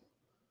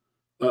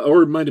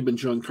 or it might have been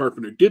John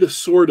Carpenter, did a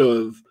sort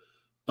of,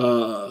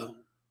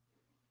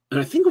 and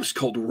I think it was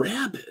called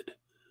Rabid.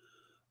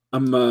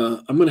 I'm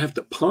going to have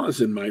to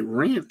pause in my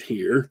rant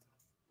here.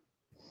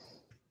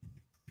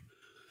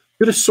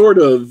 Did a sort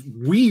of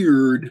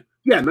weird,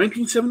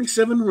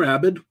 1977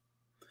 Rabid.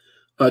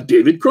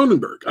 David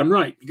Cronenberg. I'm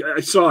right.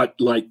 I saw it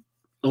like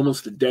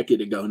almost a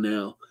decade ago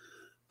now.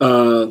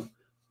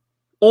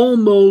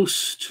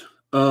 Almost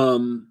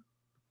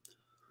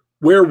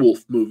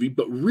werewolf movie,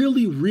 but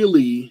really,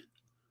 really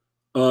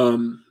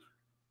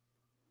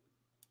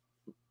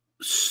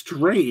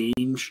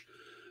strange.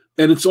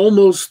 And it's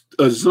almost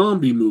a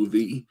zombie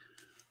movie,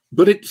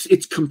 but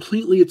it's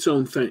completely its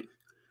own thing.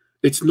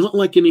 It's not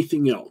like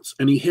anything else.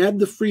 And he had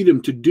the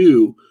freedom to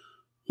do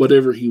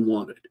whatever he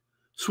wanted.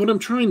 So what I'm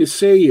trying to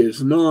say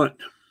is not...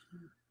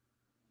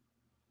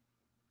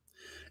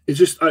 It's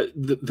just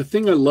the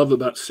thing I love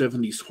about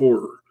 70s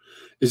horror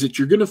is that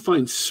you're going to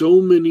find so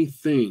many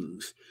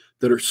things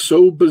that are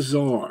so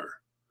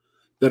bizarre,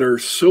 that are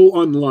so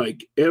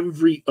unlike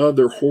every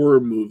other horror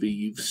movie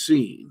you've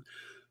seen,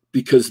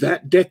 because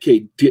that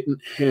decade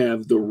didn't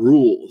have the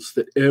rules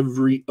that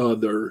every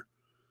other,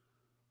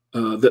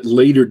 that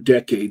later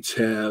decades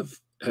have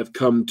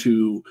come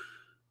to,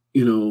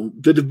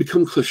 that have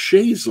become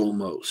cliches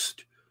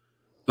almost.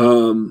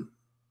 And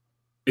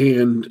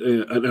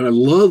I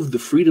love the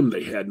freedom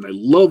they had, and I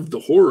love the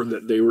horror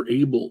that they were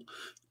able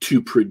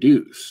to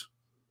produce.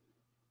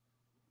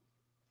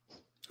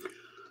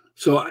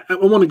 So I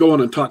want to go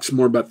on and talk some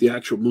more about the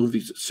actual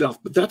movies itself,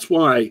 but that's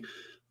why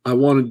I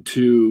wanted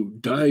to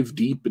dive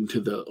deep into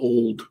the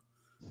old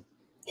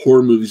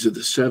horror movies of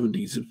the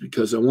 70s, is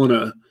because I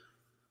want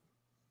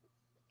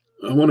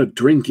to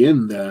drink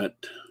in that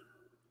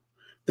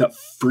that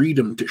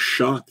freedom to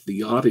shock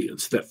the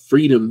audience, that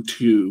freedom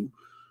to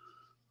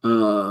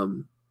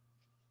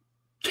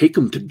take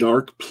them to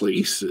dark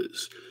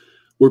places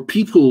where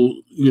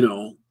people,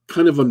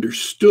 kind of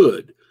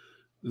understood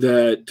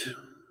that.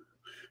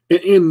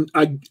 And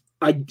I,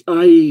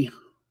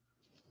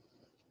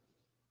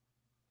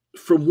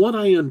 from what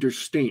I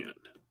understand,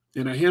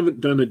 and I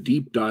haven't done a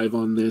deep dive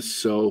on this,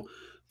 so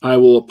I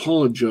will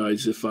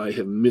apologize if I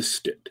have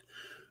missed it.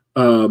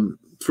 From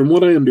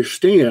what I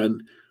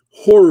understand,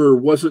 horror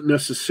wasn't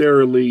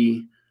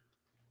necessarily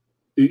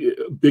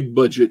big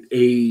budget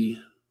A-list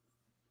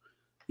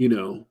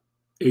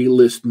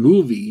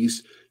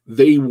movies.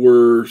 They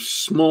were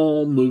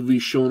small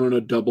movies shown on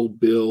a double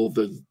bill,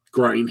 the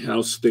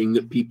grindhouse thing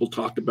that people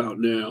talk about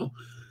now,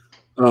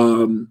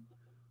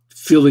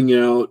 filling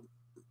out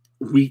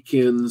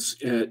weekends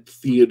at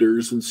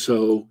theaters. And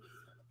so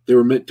they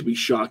were meant to be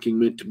shocking,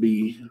 meant to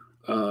be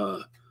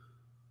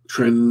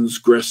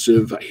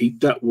transgressive. I hate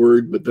that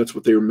word, but that's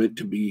what they were meant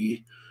to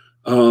be.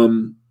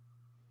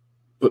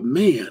 But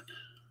man,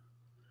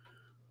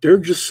 they're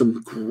just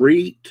some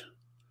great.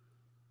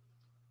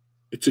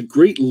 It's a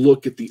great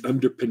look at the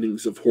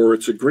underpinnings of horror.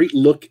 It's a great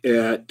look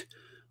at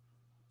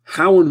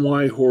how and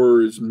why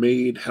horror is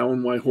made, how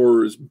and why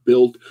horror is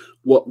built,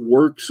 what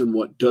works and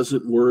what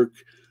doesn't work.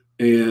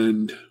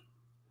 And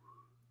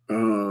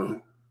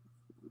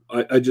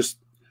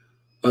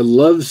I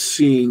love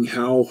seeing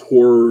how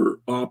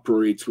horror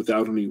operates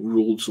without any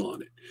rules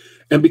on it.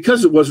 And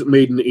because it wasn't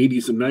made in the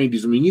 80s and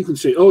 90s, I mean, you can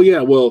say, oh,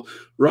 yeah, well,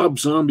 Rob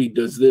Zombie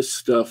does this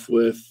stuff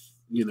with,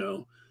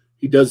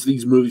 he does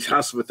these movies,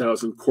 House of a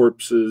Thousand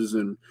Corpses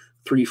and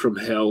Three from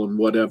Hell and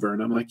whatever.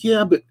 And I'm like,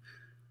 yeah, but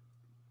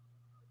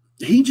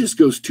he just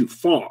goes too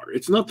far.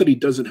 It's not that he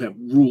doesn't have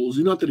rules.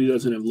 It's not that he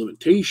doesn't have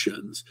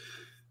limitations.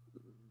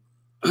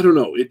 I don't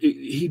know.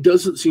 He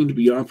doesn't seem to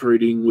be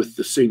operating with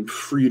the same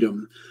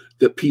freedom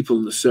that people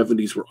in the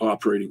 70s were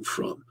operating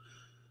from.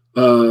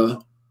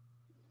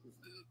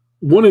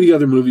 One of the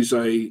other movies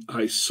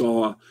I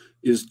saw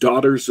is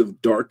Daughters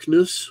of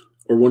Darkness,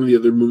 or one of the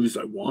other movies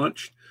I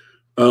watched.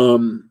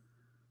 And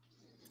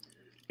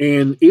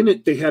in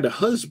it, they had a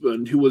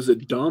husband who was a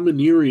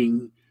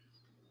domineering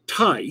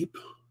type,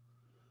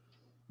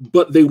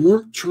 but they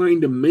weren't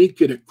trying to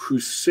make it a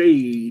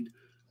crusade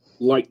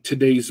like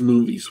today's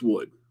movies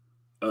would,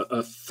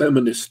 a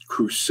feminist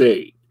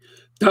crusade.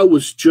 That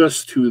was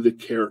just who the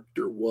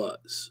character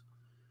was.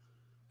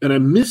 And I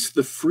miss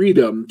the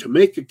freedom to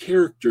make a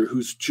character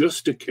who's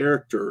just a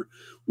character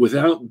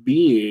without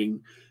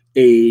being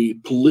a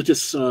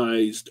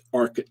politicized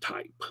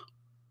archetype.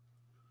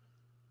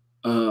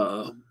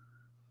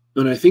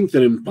 And I think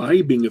that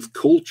imbibing of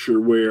culture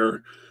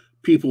where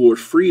people were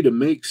free to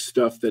make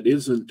stuff that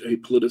isn't a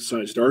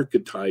politicized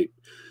archetype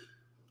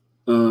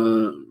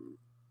kind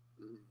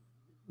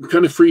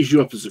of frees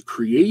you up as a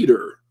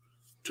creator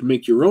to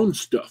make your own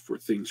stuff where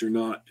things are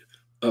not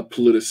a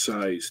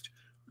politicized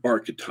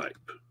archetype.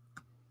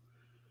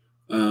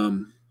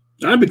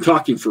 I've been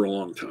talking for a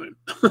long time.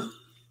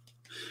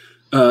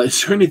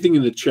 Is there anything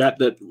in the chat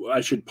that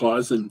I should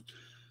pause and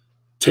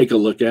take a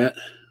look at?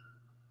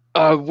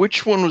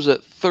 Which one was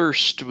at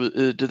Thirst?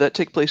 Did that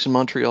take place in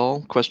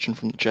Montreal? Question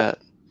from the chat.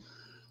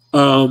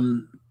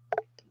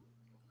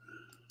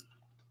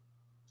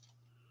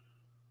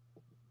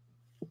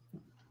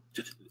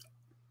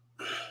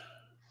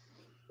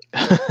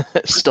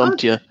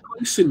 Stumped you.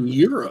 Place in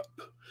Europe.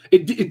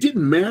 It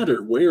didn't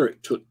matter where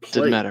it took place.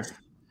 Didn't matter.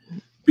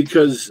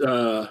 Because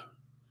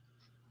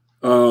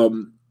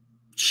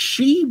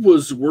she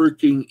was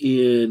working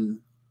in,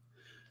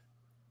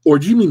 or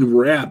do you mean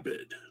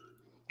Rabid?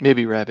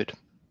 Maybe Rabid.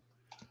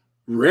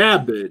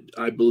 Rabid,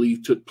 I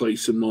believe, took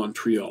place in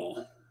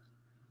Montreal.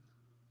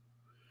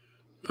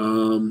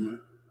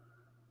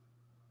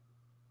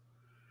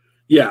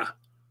 Yeah.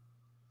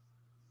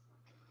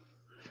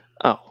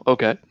 Oh,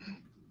 okay.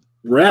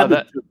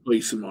 Rabid took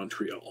place in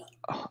Montreal.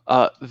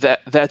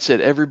 That's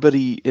it.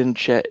 Everybody in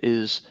chat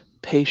is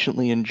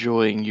patiently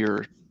enjoying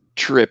your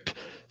trip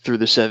through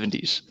the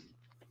 70s.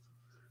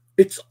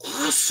 It's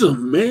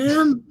awesome,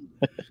 man.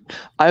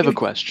 I have a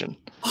question.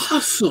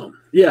 Awesome.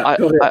 Yeah,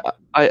 go ahead.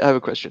 I have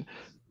a question.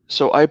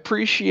 So I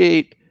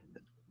appreciate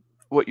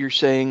what you're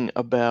saying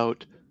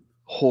about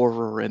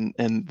horror and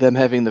them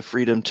having the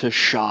freedom to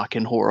shock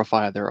and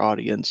horrify their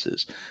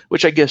audiences,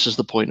 which I guess is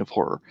the point of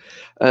horror.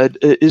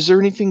 Is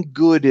there anything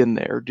good in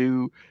there?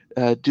 Do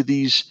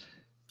these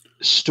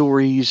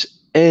stories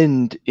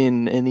end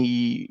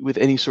with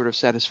any sort of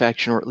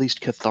satisfaction or at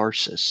least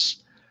catharsis,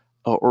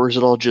 or is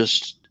it all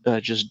just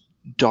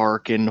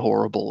dark and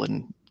horrible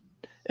and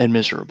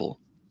miserable?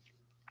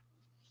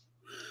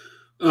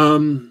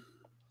 Well,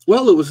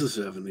 it was the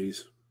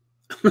 70s.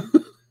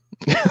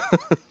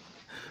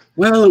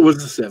 Well, it was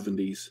the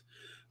 70s.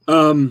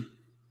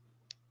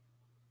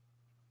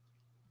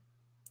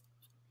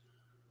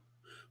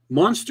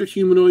 Monster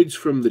Humanoids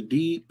from the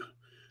Deep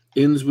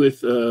ends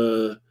with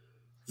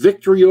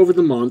victory over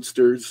the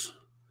monsters,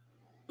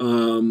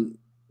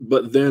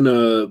 but then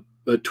a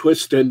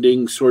twist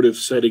ending sort of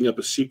setting up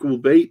a sequel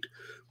bait,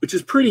 which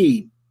is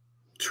pretty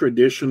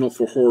traditional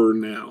for horror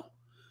now.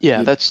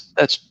 Yeah, that's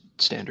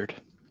standard.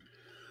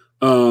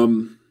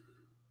 And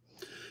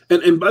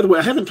by the way,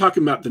 I haven't talked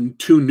about the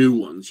 2 new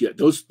ones yet.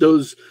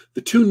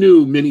 The 2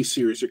 new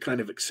miniseries are kind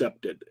of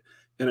accepted,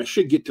 and I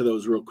should get to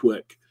those real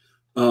quick.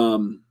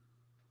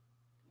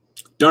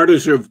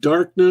 Daughters of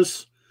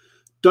Darkness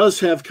does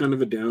have kind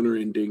of a downer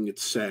ending.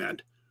 It's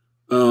sad.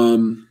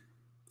 And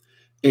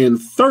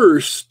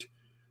Thirst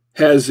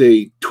has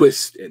a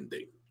twist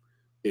ending.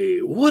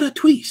 What a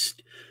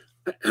twist.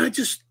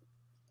 It's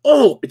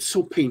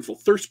so painful.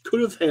 Thirst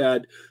could have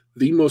had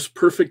the most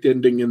perfect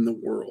ending in the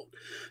world.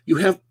 You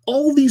have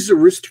all these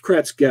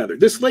aristocrats gathered.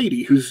 This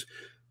lady who's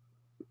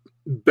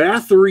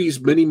Bathory's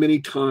many, many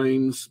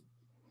times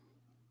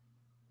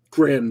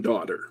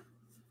granddaughter.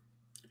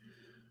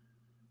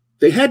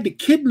 They had to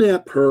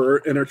kidnap her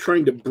and are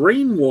trying to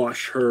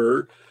brainwash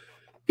her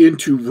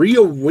into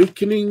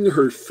reawakening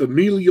her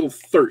familial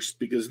thirst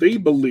because they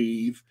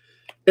believe,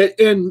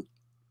 and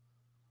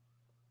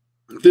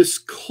this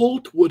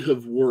cult would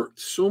have worked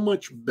so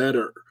much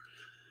better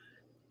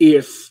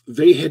if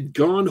they had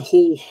gone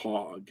whole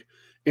hog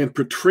and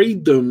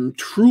portrayed them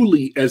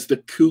truly as the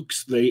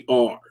kooks they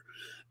are,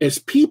 as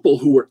people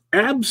who were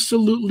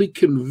absolutely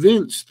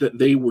convinced that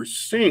they were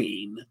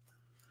sane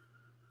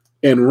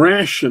and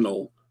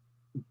rational,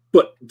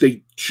 but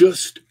they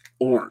just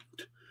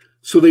aren't.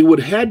 So they would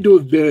have had to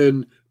have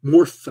been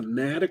more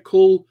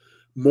fanatical,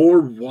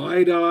 more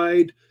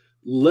wide-eyed,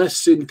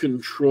 less in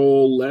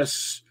control,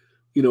 less,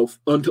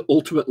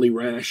 ultimately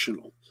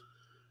rational.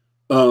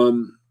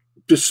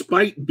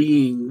 Despite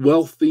being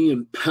wealthy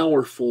and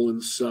powerful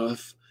and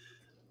stuff,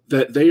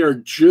 that they are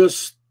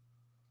just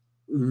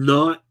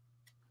not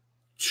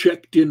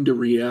checked into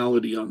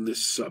reality on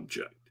this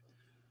subject.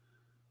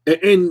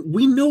 And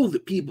we know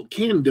that people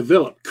can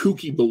develop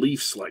kooky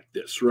beliefs like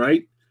this,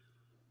 right?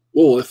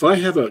 Well, if I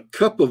have a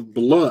cup of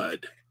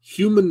blood,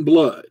 human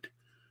blood,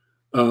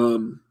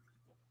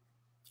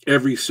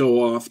 every so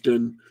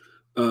often,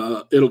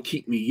 it'll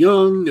keep me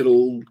young,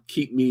 it'll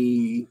keep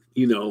me,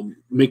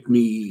 make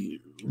me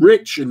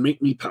rich and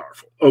make me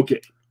powerful. Okay.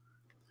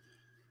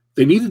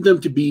 They needed them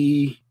to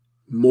be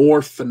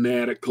more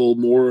fanatical,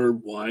 more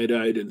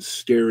wide-eyed and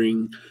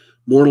staring,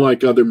 more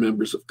like other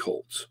members of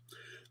cults.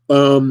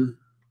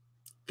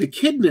 They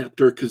kidnapped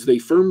her because they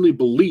firmly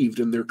believed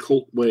in their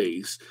cult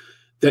ways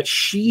that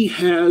she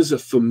has a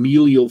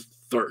familial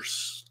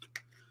thirst,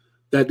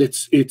 that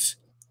it's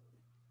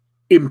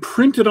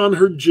imprinted on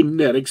her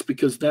genetics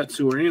because that's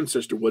who her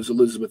ancestor was,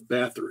 Elizabeth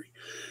Bathory.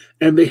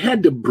 And they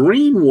had to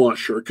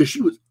brainwash her because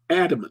she was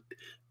adamant,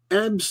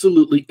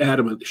 absolutely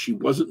adamant that she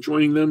wasn't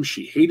joining them.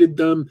 She hated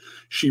them.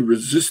 She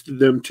resisted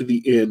them to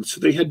the end. So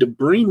they had to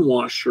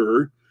brainwash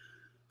her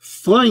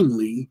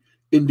finally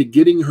into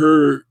getting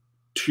her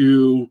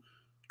to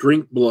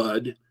drink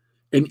blood.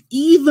 And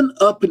even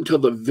up until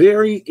the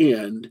very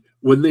end,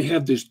 when they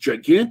have this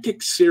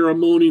gigantic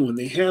ceremony, when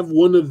they have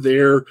one of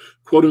their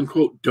quote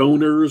unquote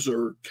donors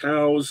or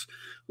cows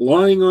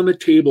lying on a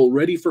table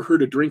ready for her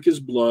to drink his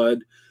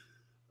blood,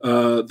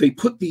 they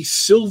put these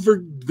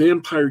silver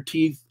vampire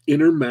teeth in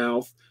her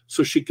mouth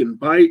so she can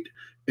bite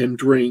and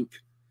drink.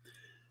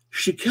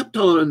 She kept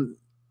on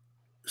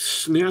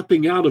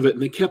snapping out of it,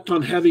 and they kept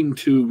on having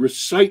to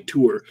recite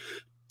to her,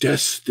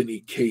 "Destiny,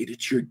 Kate,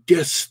 it's your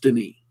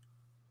destiny."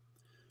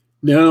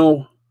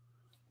 Now,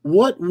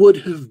 what would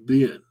have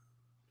been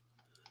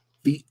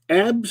the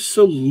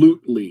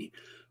absolutely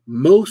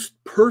most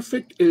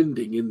perfect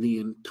ending in the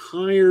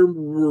entire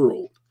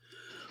world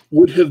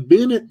would have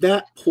been at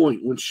that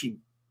point when she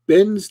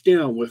bends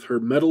down with her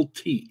metal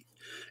teeth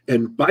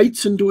and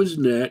bites into his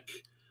neck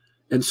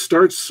and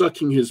starts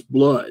sucking his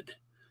blood.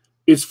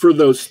 It's for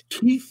those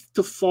teeth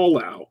to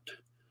fall out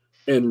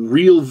and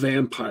real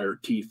vampire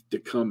teeth to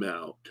come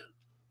out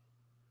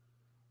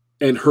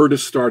and her to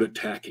start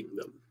attacking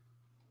them.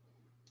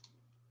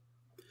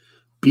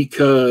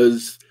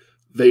 Because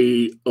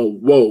they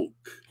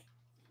awoke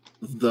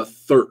the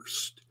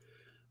thirst.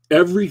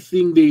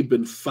 Everything they've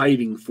been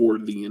fighting for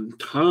the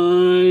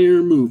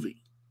entire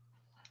movie.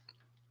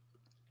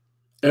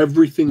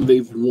 Everything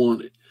they've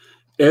wanted.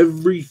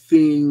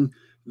 Everything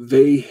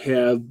they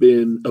have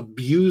been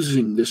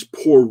abusing this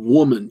poor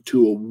woman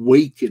to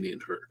awaken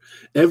in her.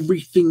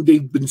 Everything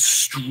they've been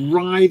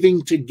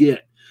striving to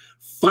get.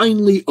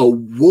 Finally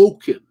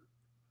awoken.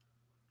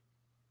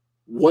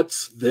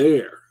 What's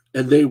there?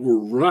 And they were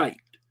right.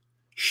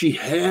 She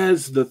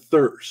has the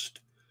thirst.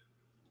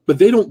 But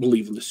they don't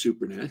believe in the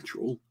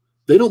supernatural.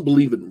 They don't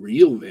believe in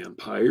real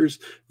vampires.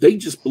 They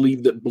just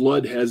believe that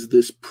blood has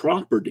this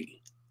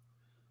property.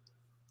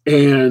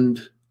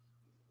 And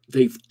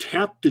they've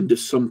tapped into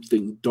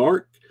something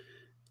dark,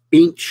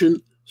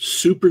 ancient,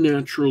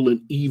 supernatural,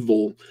 and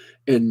evil.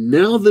 And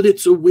now that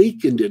it's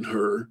awakened in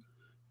her,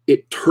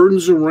 it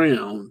turns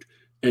around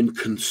and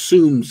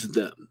consumes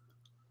them.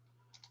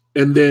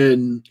 And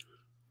then,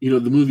 the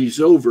movie's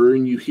over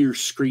and you hear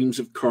screams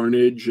of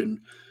carnage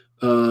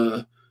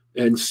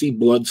and see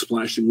blood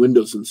splashing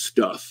windows and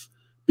stuff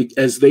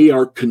as they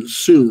are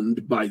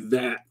consumed by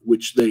that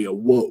which they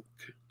awoke.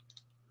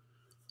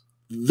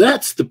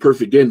 That's the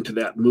perfect end to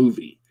that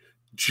movie.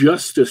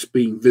 Justice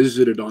being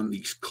visited on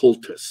these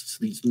cultists,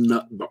 these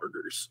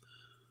nutbargers.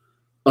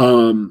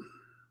 And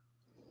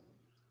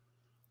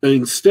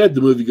instead,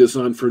 the movie goes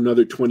on for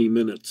another 20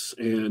 minutes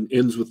and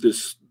ends with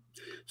this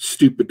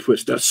stupid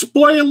twist.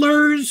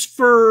 Spoilers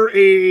for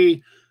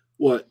a,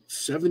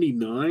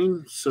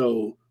 79?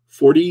 So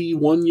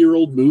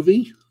 41-year-old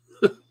movie?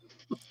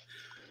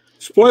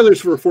 Spoilers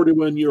for a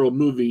 41-year-old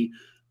movie.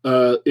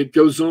 It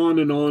goes on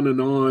and on and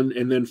on,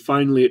 and then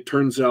finally it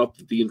turns out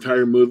that the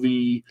entire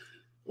movie,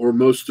 or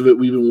most of it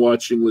we've been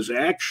watching, was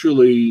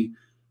actually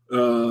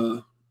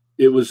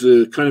it was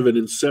a kind of an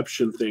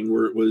Inception thing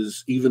where it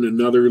was even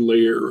another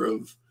layer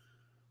of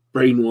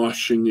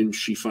brainwashing, and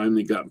she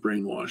finally got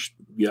brainwashed,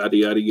 yada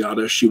yada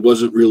yada. She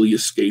wasn't really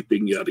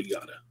escaping, yada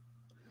yada.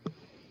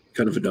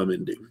 Kind of a dumb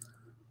ending.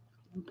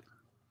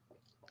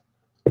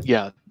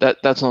 Yeah,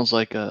 that sounds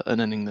like an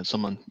ending that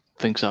someone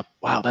thinks up.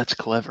 Wow, that's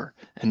clever,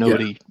 and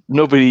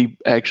nobody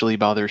actually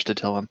bothers to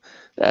tell him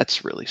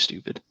that's really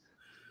stupid.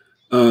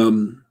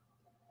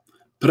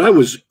 But I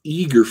was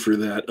eager for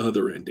that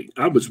other ending.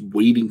 I was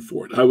waiting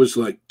for it. I was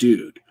like,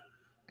 dude,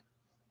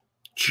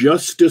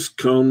 justice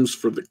comes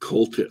for the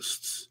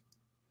cultists.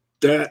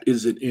 That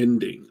is an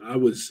ending. I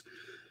was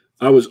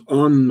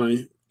on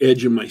my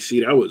edge of my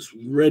seat. I was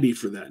ready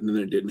for that, and then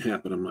it didn't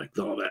happen. I'm like,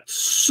 oh, that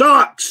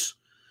sucks.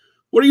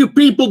 What are you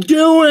people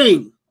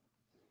doing?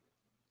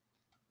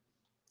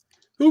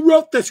 Who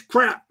wrote this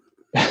crap?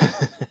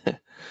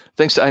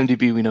 Thanks to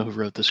IMDb, we know who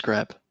wrote this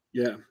crap.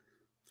 Yeah.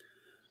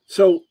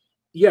 So,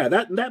 yeah,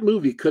 that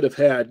movie could have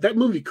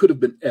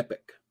been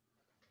epic.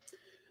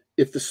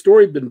 If the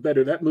story had been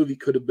better, that movie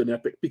could have been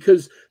epic,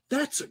 because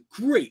that's a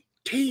great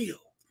tale,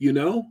 you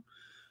know?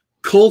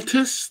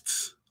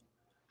 Cultists,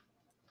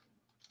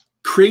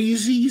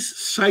 crazies,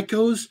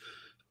 psychos,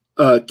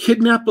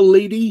 kidnap a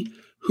lady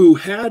who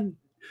had,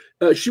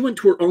 she went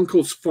to her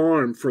uncle's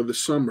farm for the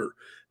summer,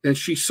 and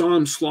she saw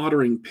him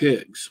slaughtering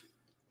pigs.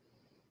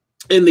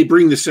 And they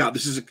bring this out.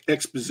 This is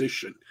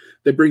exposition.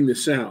 They bring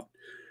this out.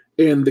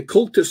 And the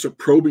cultists are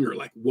probing her,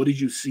 like, what did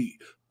you see?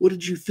 What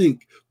did you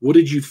think? What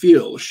did you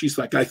feel? She's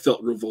like, I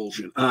felt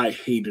revulsion. I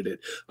hated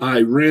it.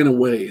 I ran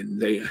away,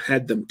 and they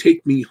had them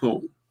take me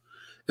home.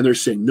 And they're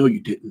saying, no,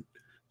 you didn't.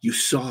 You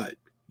saw it.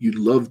 You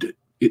loved it.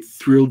 It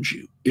thrilled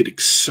you. It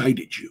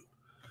excited you.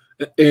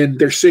 And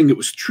they're saying it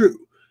was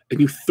true. And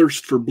you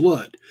thirst for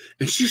blood.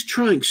 And she's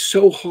trying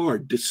so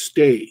hard to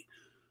stay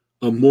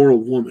a moral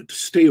woman, to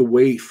stay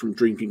away from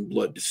drinking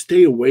blood, to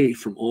stay away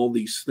from all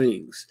these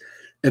things.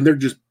 And they're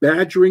just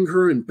badgering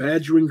her and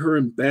badgering her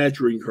and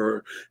badgering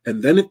her.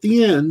 And then at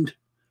the end,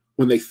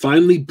 when they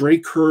finally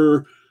break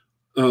her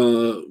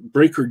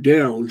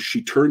down,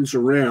 she turns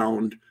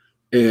around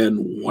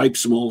and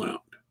wipes them all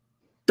out.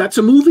 That's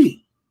a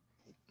movie.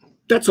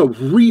 That's a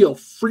real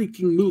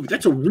freaking movie.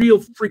 That's a real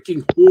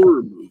freaking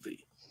horror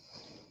movie.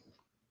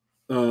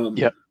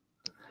 Yep.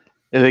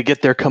 And they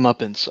get their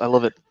comeuppance. I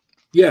love it.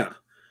 Yeah.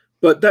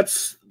 But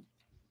that's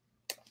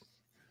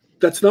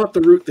not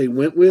the route they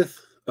went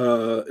with.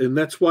 And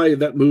that's why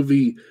that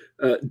movie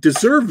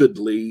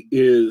deservedly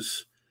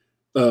is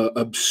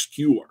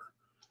obscure.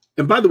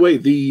 And by the way,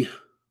 the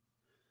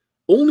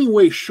only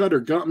way Shudder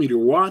got me to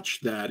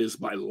watch that is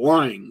by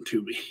lying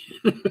to me.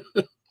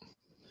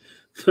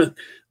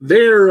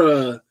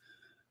 Their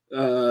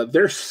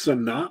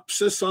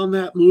synopsis on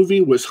that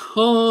movie was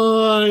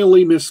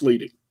highly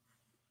misleading.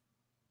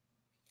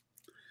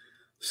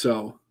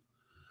 So,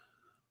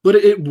 but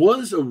it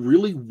was a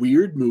really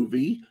weird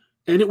movie,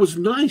 and it was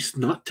nice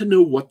not to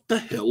know what the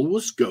hell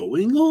was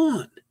going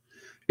on.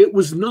 It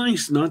was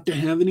nice not to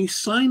have any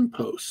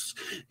signposts.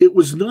 It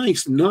was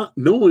nice not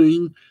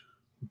knowing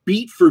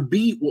beat for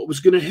beat what was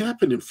going to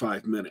happen in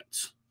 5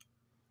 minutes.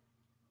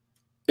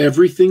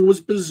 Everything was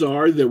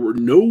bizarre. There were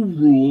no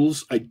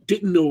rules. I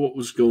didn't know what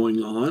was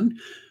going on.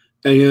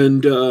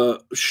 And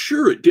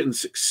sure, it didn't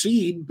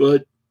succeed,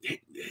 but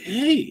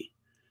hey,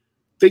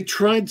 they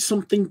tried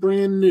something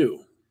brand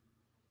new.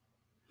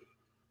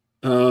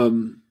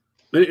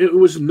 It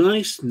was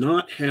nice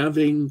not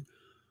having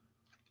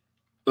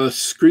a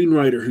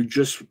screenwriter who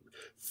just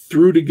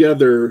threw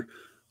together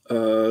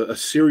a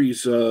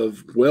series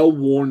of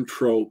well-worn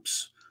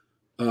tropes,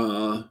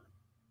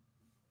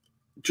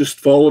 just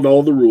followed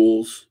all the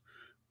rules.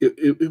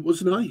 It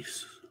was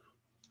nice.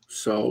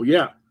 So,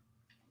 yeah.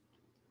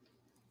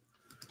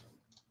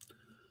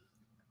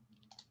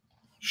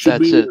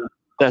 That's it.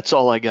 That's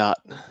all I got.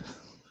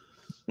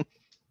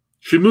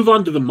 Should we move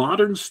on to the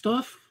modern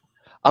stuff?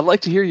 I'd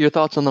like to hear your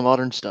thoughts on the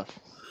modern stuff.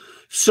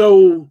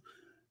 So,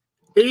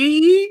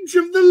 Age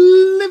of the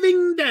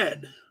Living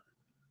Dead.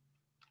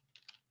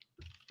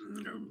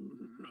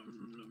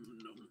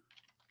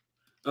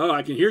 Oh,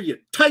 I can hear you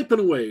typing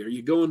away. Are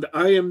you going to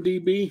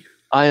IMDb?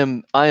 I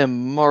am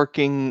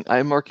marking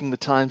the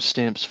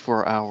timestamps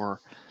for our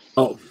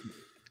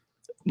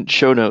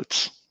show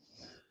notes.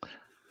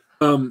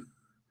 Do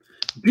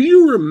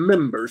you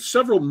remember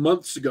several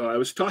months ago I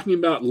was talking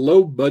about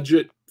low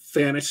budget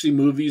fantasy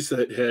movies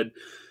that had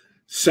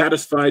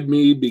satisfied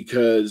me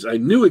because I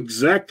knew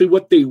exactly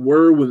what they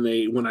were when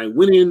I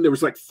went in. There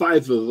was like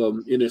 5 of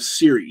them in a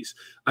series.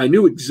 I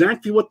knew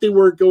exactly what they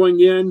were going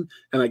in,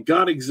 and I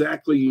got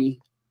exactly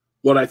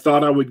what I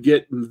thought I would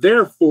get, and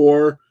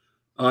therefore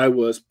I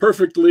was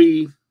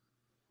perfectly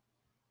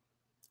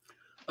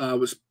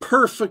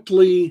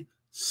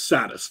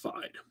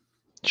satisfied.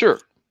 Sure.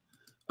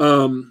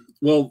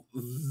 Well,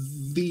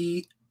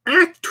 the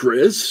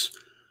actress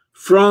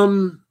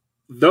from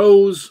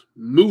those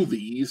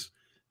movies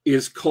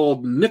is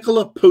called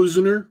Nicola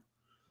Posner.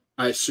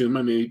 I assume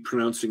I may be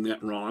pronouncing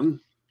that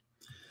wrong.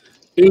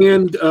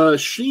 And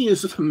she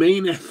is the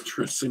main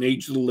actress in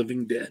Age of the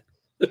Living Dead.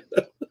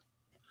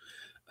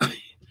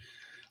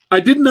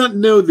 I did not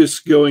know this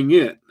going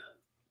in.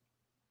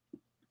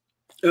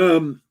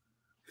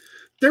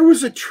 There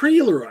was a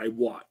trailer I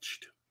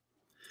watched,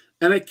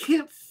 and I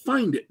can't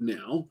find it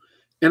now,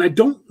 and I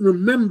don't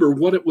remember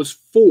what it was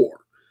for,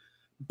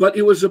 but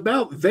it was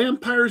about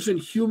vampires and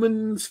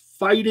humans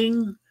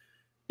fighting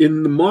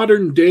in the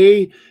modern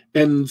day,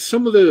 and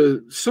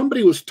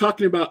somebody was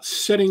talking about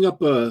setting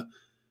up a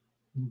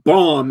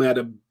bomb at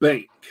a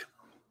bank.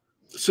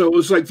 So it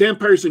was like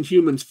vampires and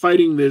humans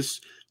fighting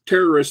this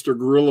terrorist or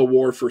guerrilla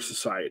war for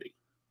society.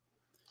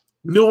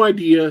 No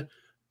idea.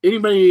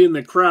 Anybody in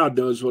the crowd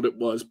knows what it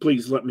was,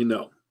 please let me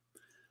know.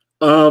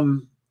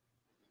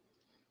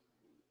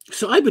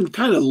 So I've been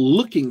kind of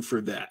looking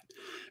for that.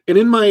 And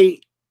in my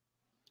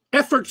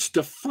efforts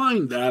to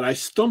find that, I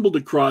stumbled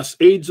across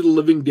Age of the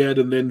Living Dead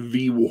and then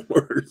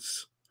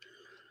V-Wars,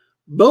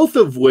 both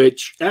of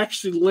which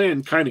actually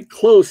land kind of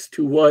close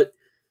to what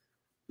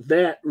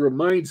that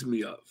reminds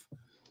me of.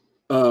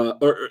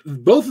 Or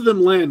both of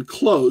them land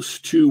close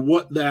to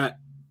what that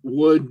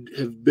would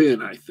have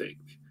been, I think.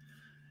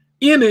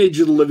 In Age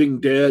of the Living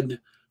Dead,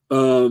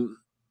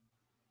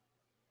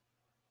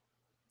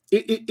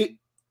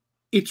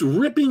 it's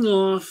ripping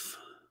off,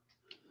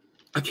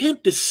 I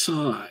can't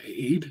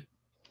decide,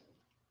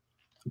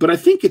 but I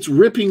think it's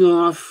ripping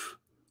off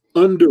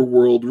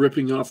Underworld,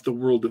 ripping off the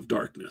World of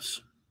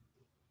Darkness.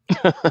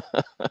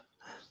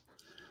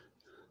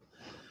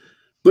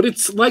 But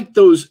it's like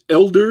those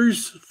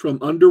elders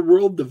from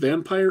Underworld, the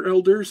vampire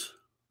elders.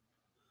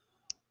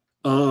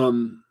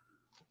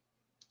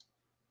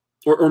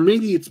 Or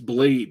maybe it's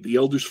Blade, the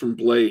elders from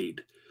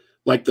Blade.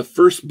 Like the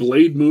first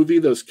Blade movie,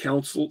 those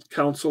council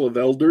of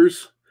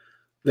elders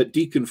that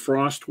Deacon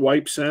Frost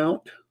wipes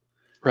out.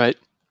 Right.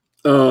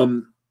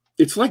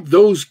 It's like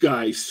those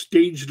guys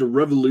staged a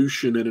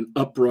revolution and an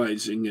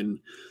uprising, and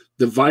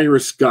the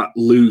virus got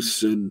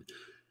loose, and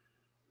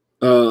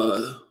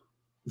the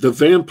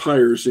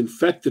vampires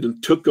infected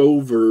and took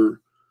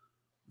over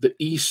the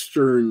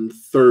eastern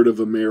third of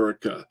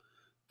America.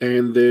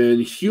 And then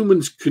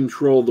humans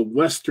control the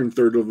western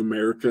third of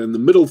America, and the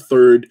middle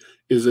third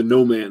is a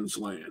no man's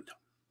land.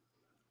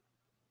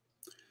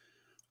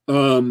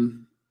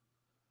 And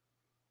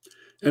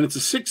it's a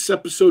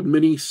 6-episode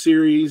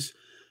mini-series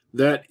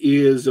that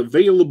is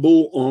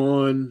available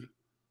on...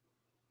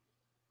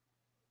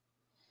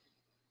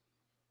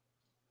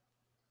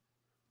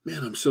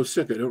 Man, I'm so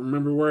sick. I don't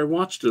remember where I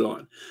watched it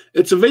on.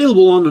 It's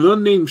available on an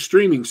unnamed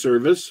streaming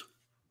service.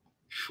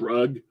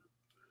 Shrug.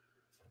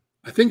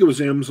 I think it was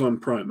Amazon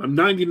Prime. I'm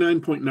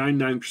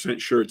 99.99%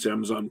 sure it's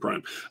Amazon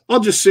Prime. I'll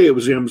just say it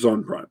was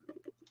Amazon Prime.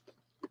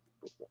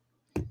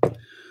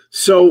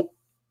 So,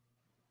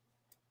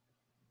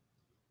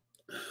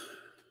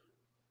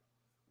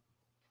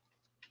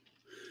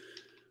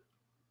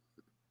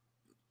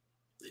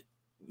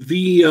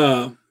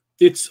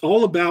 it's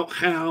all about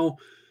how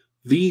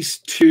these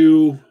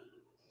two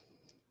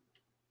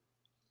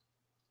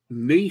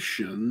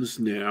nations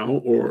now,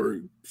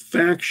 or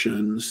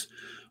factions,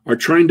 are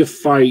trying to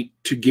fight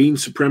to gain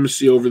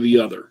supremacy over the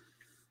other.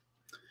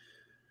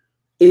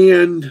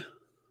 And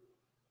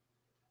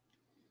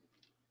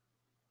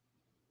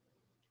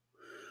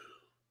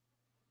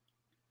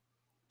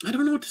I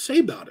don't know what to say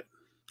about it.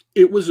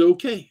 It was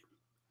okay.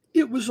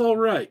 It was all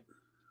right.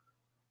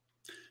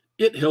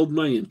 It held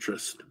my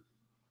interest.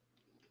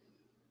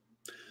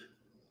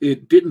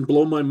 It didn't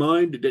blow my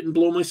mind. It didn't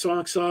blow my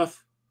socks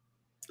off.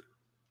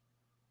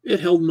 It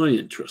held my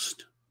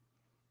interest.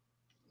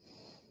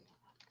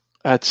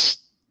 That's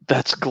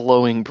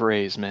glowing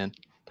praise, man.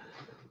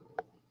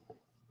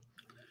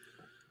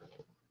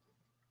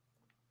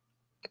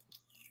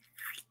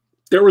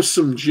 There was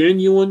some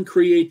genuine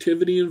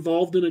creativity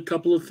involved in a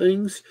couple of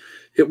things.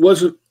 It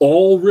wasn't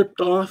all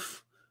ripped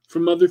off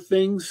from other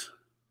things.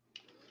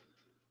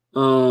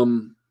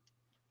 The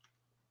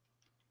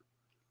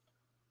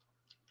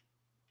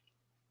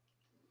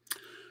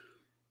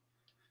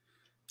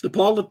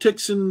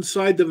politics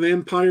inside the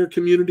vampire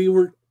community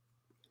were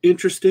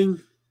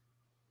interesting-ish.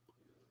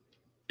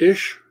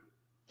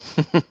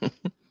 I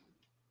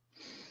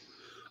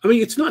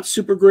mean, it's not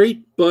super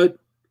great, but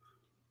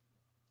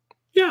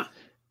yeah,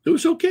 it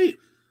was okay.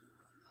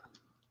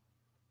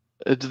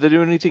 Did they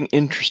do anything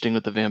interesting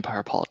with the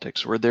vampire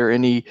politics? Were there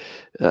any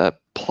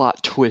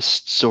plot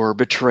twists or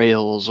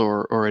betrayals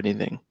or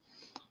anything?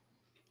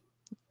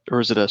 Or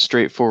is it a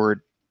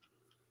straightforward?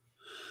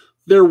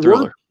 There were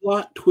thriller.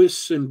 plot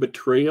twists and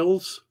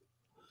betrayals,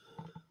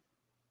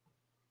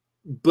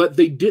 but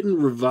they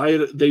didn't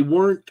revive it. They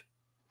weren't.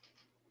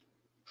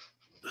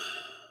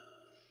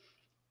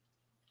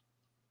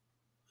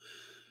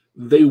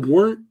 They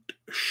weren't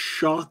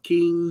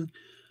shocking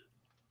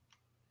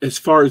as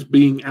far as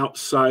being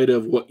outside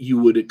of what you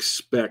would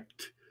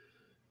expect.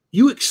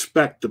 You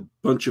expect a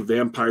bunch of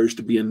vampires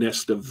to be a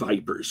nest of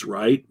vipers,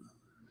 right?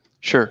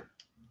 Sure.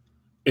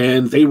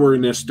 And they were a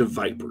nest of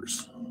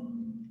vipers.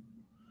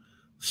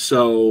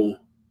 So,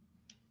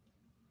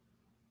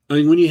 I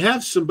mean, when you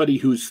have somebody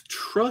who's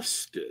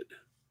trusted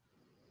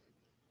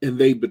and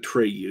they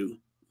betray you,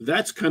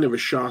 that's kind of a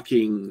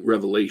shocking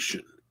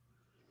revelation.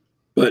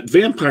 But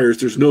vampires,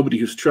 there's nobody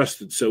who's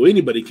trusted, so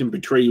anybody can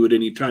betray you at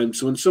any time.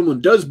 So when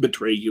someone does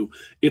betray you,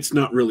 it's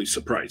not really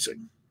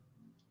surprising.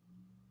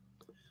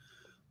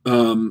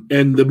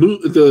 And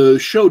the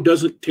show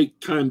doesn't take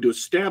time to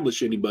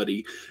establish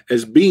anybody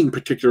as being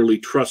particularly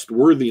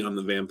trustworthy on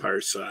the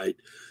vampire side.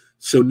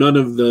 So none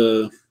of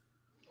the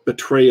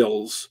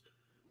betrayals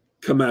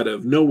come out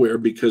of nowhere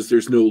because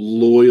there's no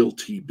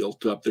loyalty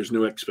built up. There's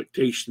no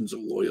expectations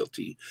of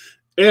loyalty.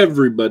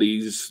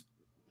 Everybody's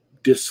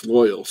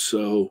disloyal,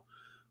 so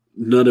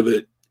none of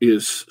it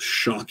is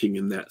shocking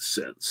in that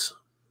sense.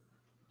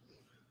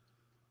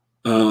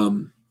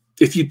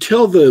 If you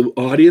tell the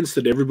audience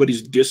that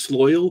everybody's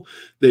disloyal,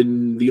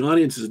 then the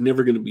audience is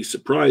never going to be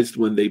surprised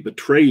when they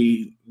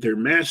betray their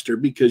master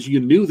because you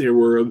knew they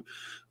were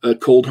a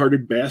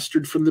cold-hearted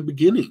bastard from the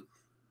beginning.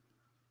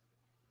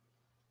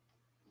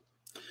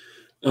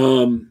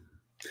 There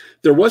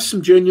was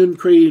some genuine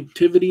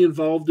creativity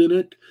involved in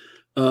it.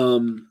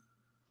 And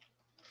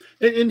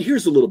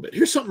here's a little bit.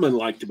 Here's something I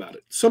liked about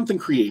it. Something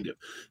creative.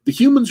 The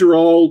humans are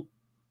all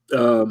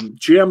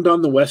jammed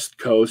on the West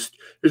Coast.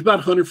 There's about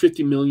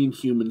 150 million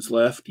humans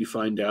left, you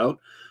find out.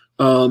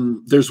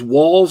 There's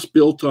walls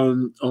built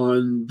on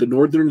the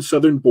northern and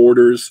southern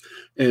borders,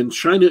 and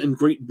China and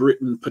Great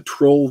Britain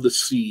patrol the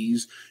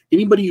seas.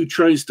 Anybody who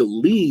tries to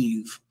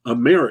leave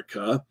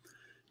America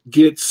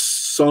gets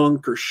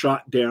sunk or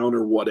shot down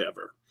or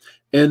whatever.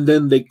 And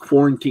then they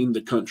quarantine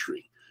the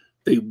country.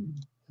 They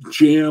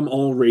jam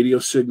all radio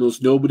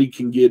signals. Nobody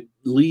can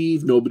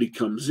leave. Nobody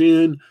comes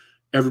in.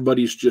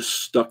 Everybody's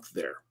just stuck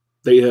there.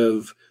 They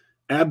have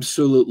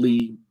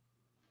absolutely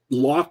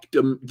locked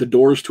the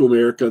doors to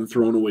America and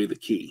thrown away the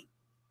key.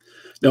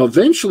 Now,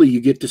 eventually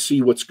you get to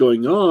see what's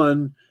going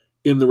on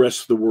in the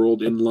rest of the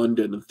world, in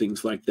London and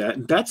things like that.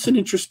 And that's an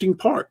interesting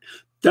part.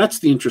 That's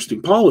the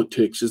interesting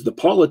politics, is the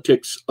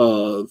politics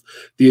of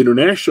the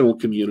international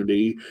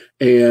community.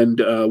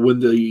 And when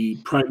the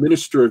Prime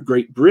Minister of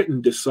Great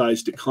Britain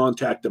decides to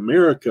contact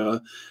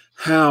America,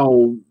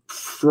 how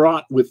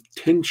fraught with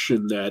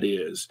tension that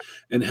is,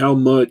 and how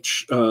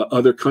much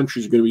other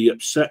countries are going to be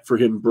upset for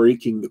him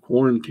breaking the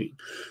quarantine.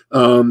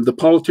 The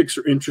politics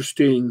are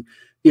interesting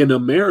in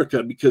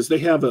America because they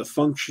have a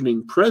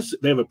functioning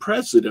president. They have a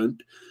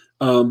president,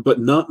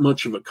 but not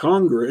much of a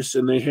Congress,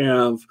 and they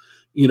have,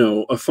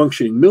 a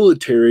functioning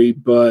military,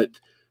 but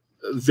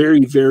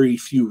very, very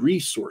few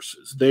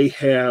resources. They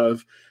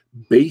have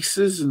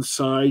bases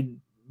inside,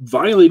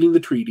 violating the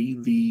treaty.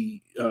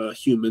 The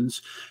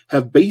humans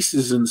have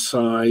bases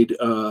inside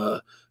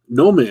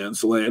no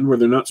man's land where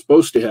they're not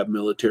supposed to have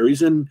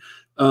militaries. And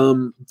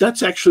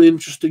that's actually an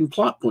interesting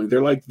plot point.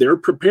 They're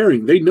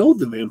preparing. They know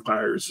the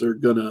vampires are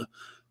going to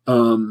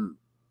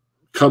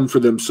come for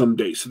them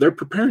someday. So they're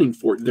preparing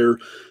for it.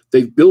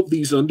 They've built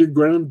these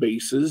underground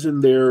bases,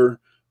 and they're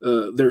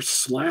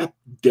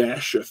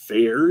slapdash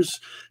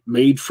affairs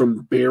made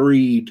from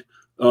buried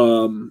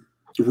buried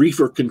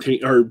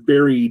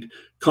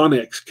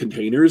Connex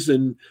containers,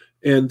 and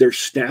they're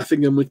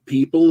staffing them with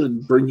people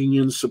and bringing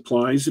in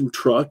supplies and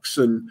trucks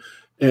and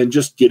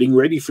just getting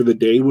ready for the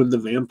day when the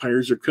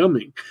vampires are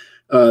coming.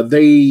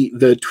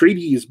 The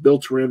treaty is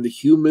built around the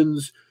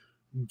humans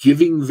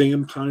giving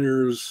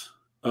vampires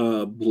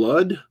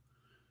blood,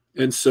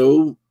 and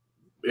so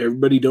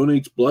everybody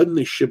donates blood and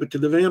they ship it to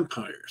the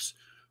vampires.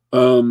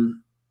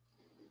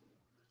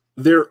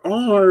 There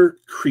are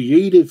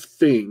creative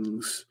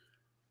things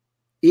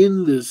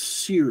in this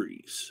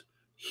series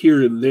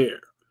here and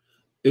there.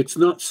 It's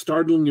not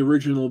startling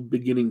original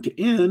beginning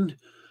to end,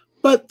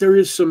 but there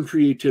is some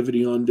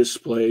creativity on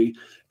display,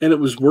 and it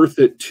was worth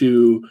it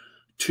to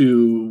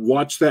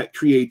watch that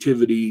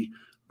creativity,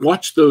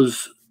 watch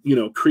those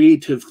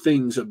creative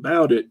things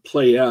about it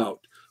play out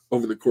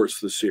over the course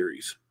of the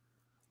series.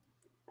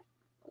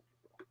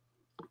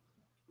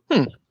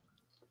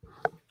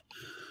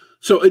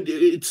 So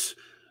it's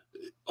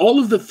all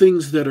of the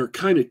things that are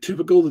kind of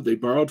typical that they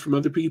borrowed from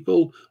other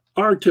people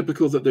are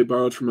typical that they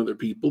borrowed from other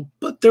people,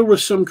 but there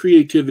was some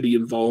creativity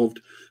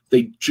involved.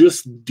 They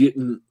just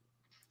didn't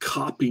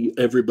copy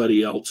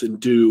everybody else and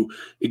do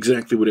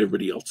exactly what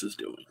everybody else is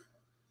doing.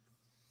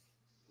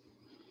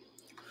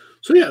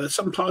 So yeah, that's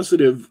something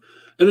positive.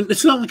 And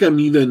it's not like I'm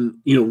even,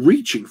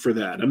 reaching for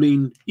that. I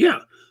mean, yeah,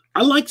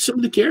 I liked some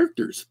of the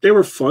characters. They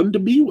were fun to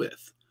be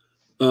with.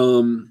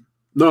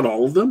 Not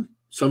all of them.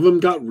 Some of them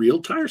got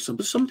real tiresome,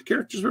 but some of the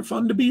characters were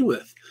fun to be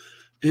with.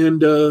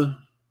 And I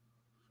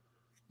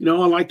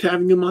liked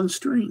having him on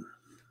stream.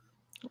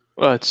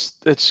 Well,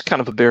 it's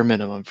kind of a bare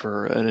minimum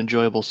for an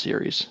enjoyable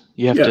series.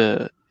 You have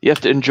Yeah.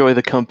 to enjoy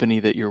the company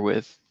that you're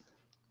with.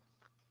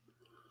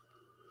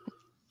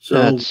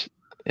 So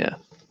yeah.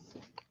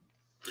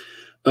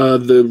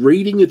 The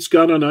rating it's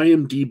got on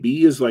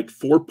IMDb is like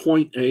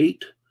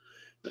 4.8,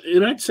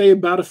 and I'd say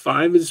about a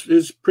 5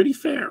 is pretty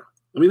fair.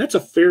 I mean, that's a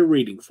fair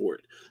rating for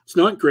it. It's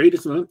not great.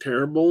 It's not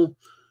terrible.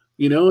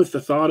 If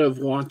the thought of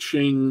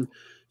watching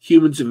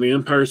humans and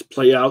vampires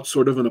play out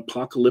sort of an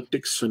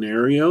apocalyptic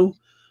scenario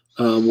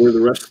where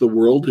the rest of the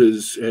world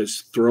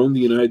has thrown the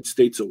United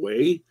States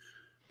away.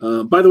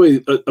 By the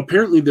way,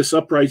 apparently this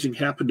uprising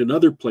happened in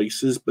other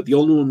places, but the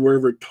only one we're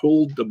ever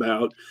told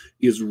about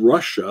is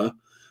Russia,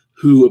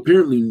 who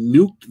apparently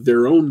nuked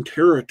their own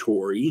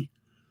territory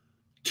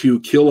to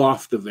kill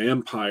off the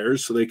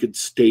vampires so they could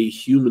stay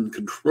human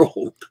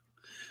controlled,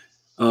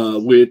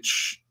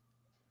 which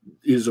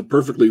is a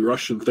perfectly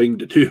Russian thing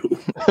to do.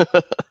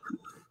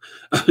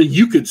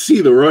 You could see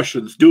the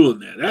Russians doing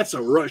that. That's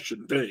a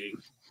Russian thing.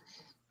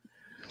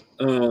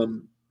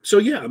 So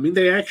yeah, I mean,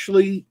 they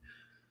actually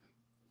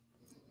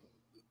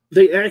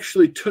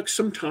took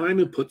some time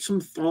and put some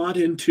thought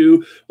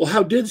into, well,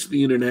 how did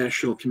the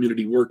international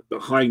community work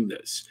behind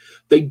this?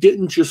 They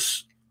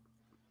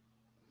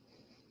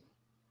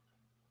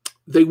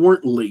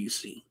weren't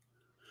lazy.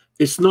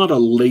 It's not a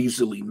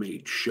lazily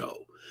made show.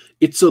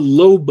 It's a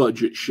low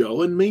budget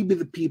show, and maybe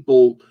the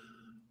people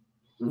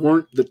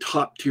weren't the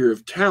top tier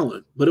of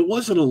talent, but it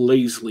wasn't a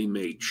lazily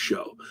made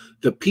show.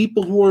 The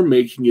people who are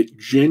making it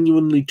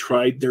genuinely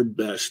tried their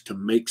best to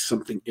make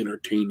something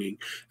entertaining,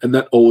 and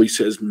that always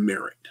has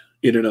merit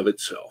in and of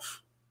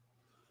itself.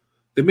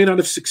 They may not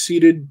have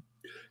succeeded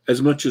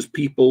as much as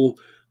people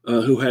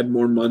who had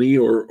more money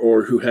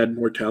or who had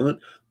more talent,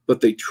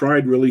 but they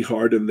tried really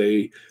hard, and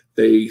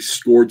they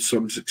scored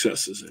some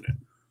successes in it.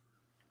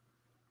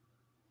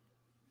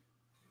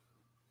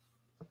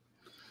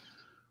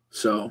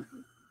 So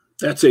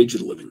that's Age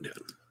of the Living Dead.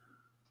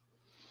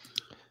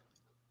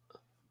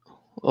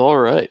 All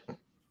right.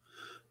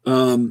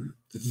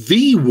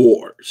 The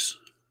Wars.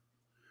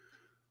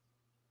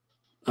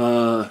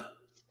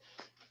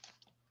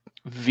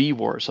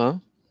 V-Wars, huh?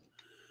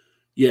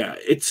 Yeah,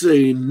 it's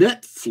a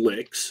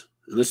Netflix.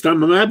 And this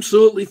time I'm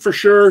absolutely for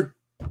sure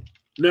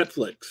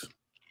Netflix.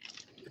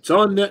 It's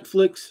on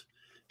Netflix.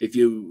 If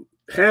you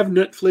have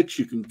Netflix,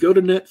 you can go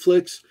to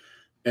Netflix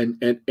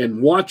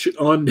and watch it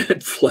on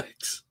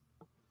Netflix.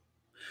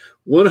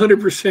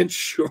 100%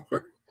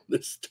 sure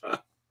this time.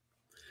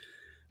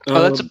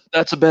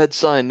 That's a bad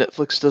sign.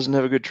 Netflix doesn't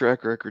have a good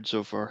track record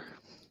so far.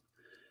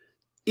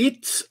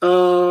 It's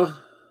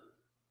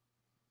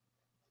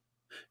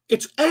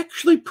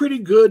actually pretty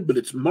good, but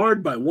it's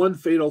marred by one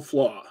fatal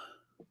flaw.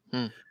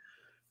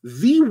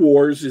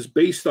 V-Wars is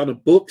based on a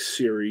book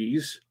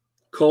series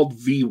called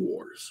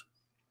V-Wars.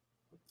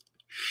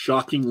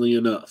 Shockingly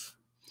enough.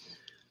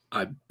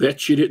 I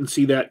bet you didn't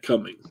see that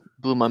coming.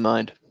 Blew my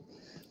mind.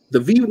 The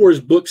V-Wars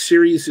book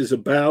series is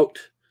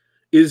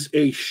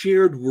a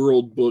shared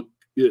world book,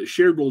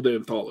 shared world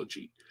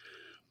anthology,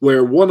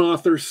 where one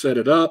author set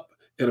it up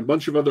and a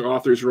bunch of other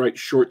authors write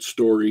short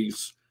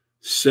stories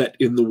set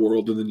in the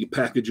world, and then you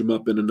package them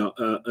up in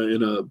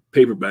a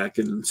paperback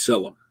and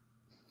sell them.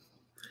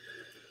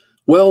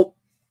 Well,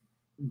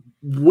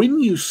 when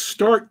you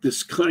start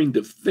this kind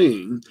of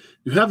thing,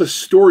 you have a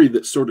story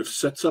that sort of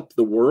sets up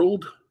the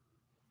world.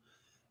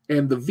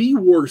 And the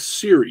V-Wars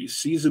series,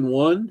 season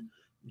 1,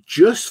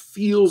 just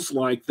feels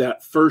like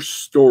that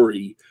first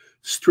story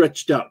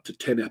stretched out to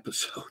 10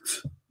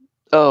 episodes.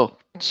 Oh,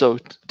 so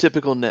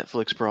typical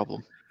Netflix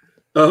problem.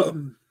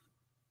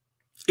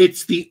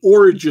 It's the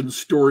origin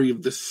story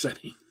of the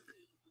setting.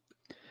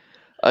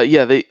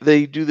 Yeah,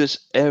 they do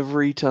this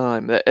every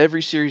time.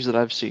 Every series that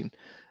I've seen.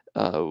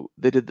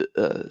 They did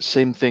the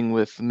same thing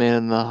with Man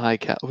in the High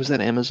Castle. Was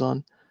that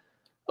Amazon?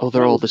 Oh,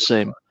 they're all the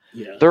same.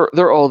 Yeah.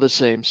 They're all the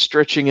same,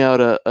 stretching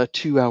out a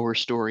 2-hour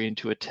story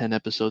into a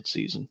 10-episode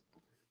season.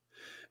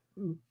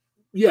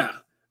 Yeah.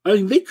 I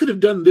mean, they could have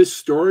done this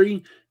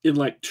story in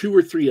like 2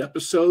 or 3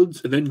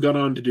 episodes and then gone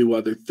on to do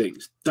other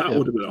things. That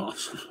would have been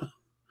awesome.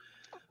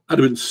 I'd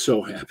have been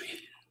so happy.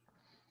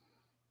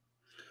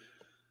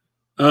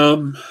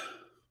 I'm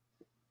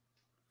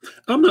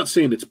not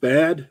saying it's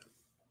bad.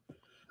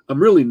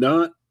 I'm really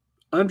not.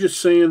 I'm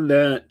just saying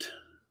that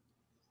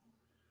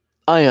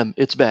I am.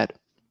 It's bad.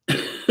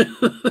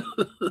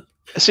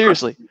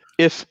 Seriously,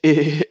 if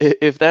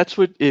that's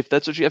what you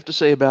have to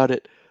say about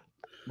it,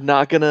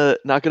 not gonna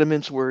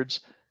mince words.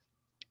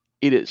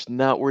 It is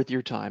not worth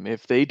your time.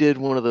 If they did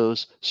one of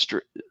those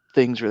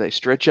things where they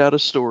stretch out a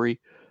story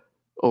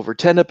over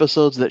 10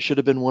 episodes that should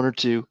have been 1 or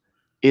 2,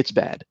 it's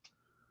bad.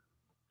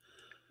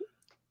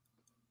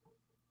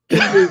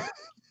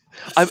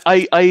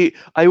 I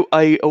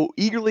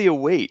eagerly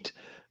await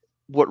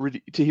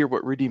to hear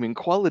what redeeming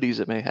qualities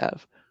it may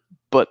have,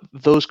 but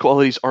those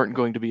qualities aren't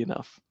going to be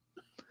enough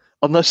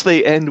unless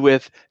they end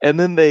with, and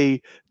then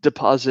they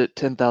deposit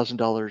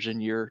 $10,000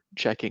 in your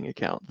checking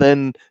account.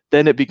 Then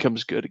it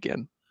becomes good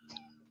again.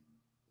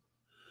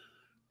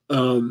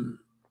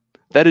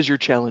 That is your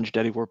challenge,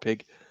 Daddy War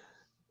Pig.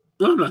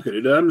 I'm not going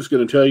to do that. I'm just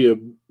going to tell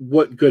you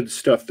what good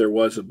stuff there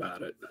was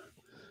about it.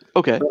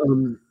 Okay.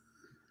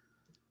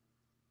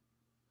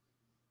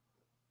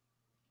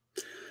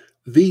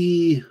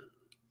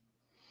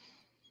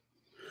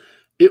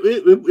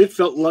 It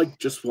felt like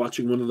just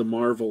watching one of the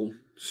Marvel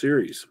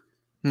series.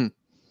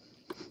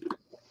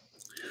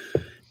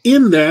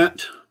 In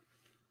that,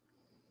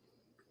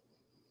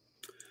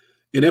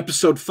 in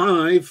episode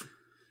 5,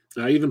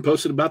 I even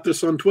posted about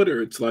this on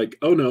Twitter. It's like,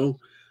 oh no,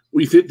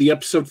 we've hit the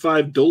episode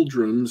 5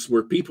 doldrums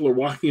where people are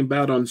walking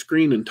about on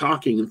screen and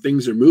talking and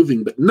things are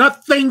moving, but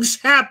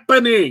nothing's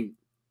happening.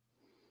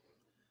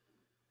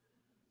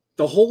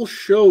 The whole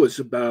show is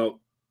about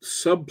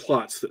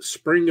subplots that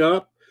spring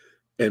up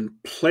and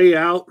play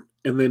out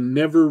and then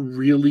never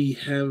really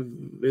have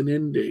an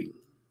ending.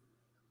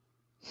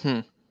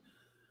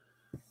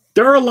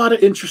 There are a lot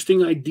of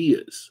interesting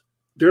ideas.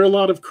 There are a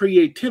lot of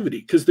creativity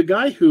because the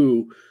guy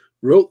who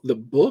wrote the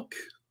book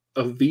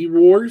of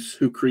V-Wars,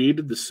 who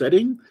created the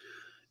setting,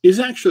 is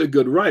actually a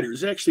good writer.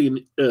 He's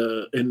actually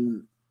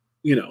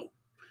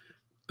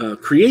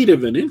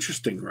creative and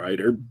interesting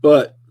writer,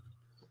 but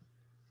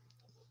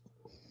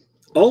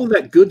all of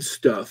that good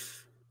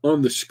stuff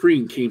on the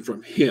screen came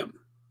from him,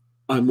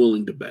 I'm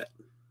willing to bet.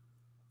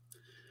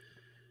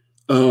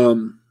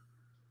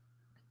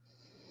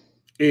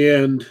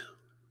 And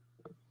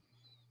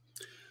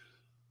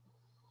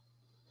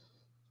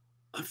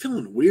I'm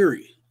feeling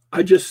weary.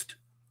 I just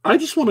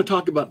want to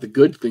talk about the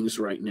good things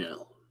right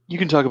now. You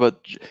can talk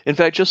about, in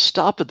fact, just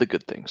stop at the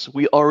good things.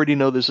 We already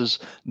know this is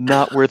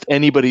not worth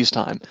anybody's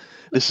time.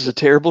 This is a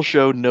terrible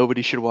show.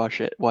 Nobody should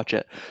watch it.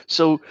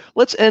 So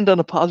let's end on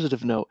a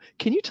positive note.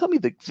 Can you tell me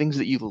the things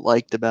that you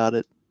liked about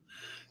it?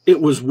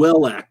 It was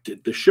well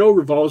acted. The show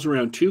revolves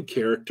around 2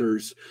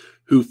 characters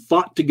who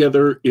fought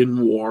together in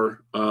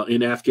war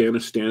in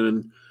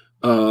Afghanistan,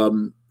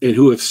 and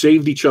who have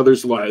saved each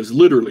other's lives,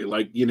 literally,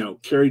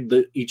 carried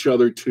each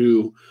other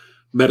to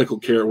medical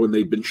care when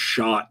they've been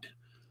shot.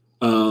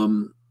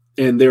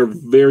 And they're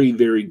very,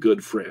 very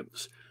good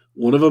friends.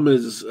 One of them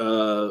has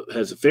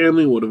a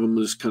family. One of them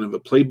is kind of a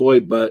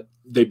playboy, but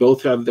they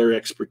both have their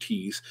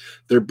expertise.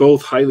 They're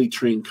both highly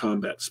trained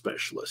combat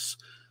specialists.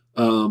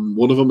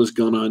 One of them has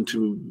gone on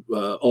to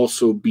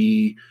also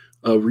be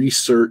a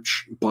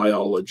research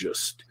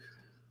biologist.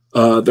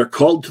 They're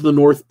called to the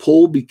North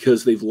Pole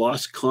because they've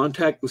lost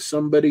contact with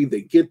somebody.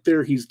 They get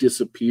there, he's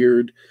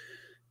disappeared,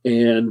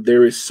 and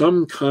there is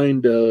some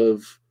kind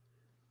of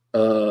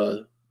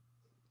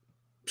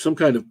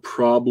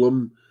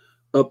problem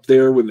up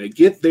there. When they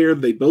get there,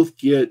 they both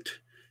get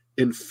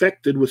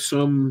infected with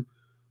some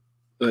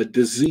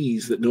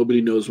disease that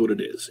nobody knows what it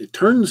is. It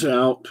turns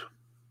out,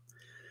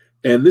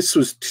 and this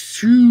was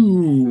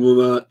too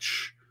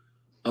much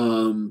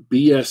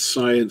BS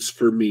science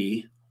for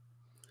me.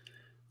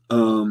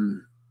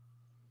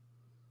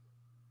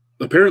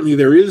 Apparently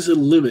there is a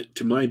limit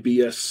to my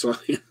BS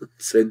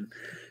science, and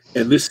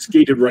this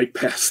skated right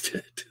past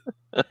it.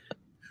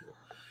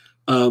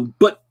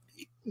 But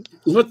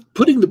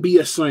putting the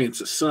BS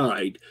science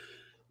aside,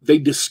 they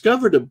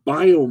discovered a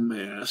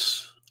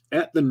biomass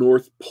at the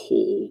North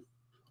Pole,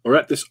 or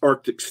at this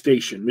Arctic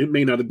station. It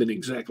may not have been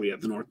exactly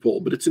at the North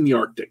Pole, but it's in the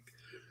Arctic,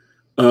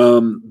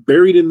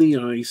 buried in the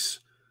ice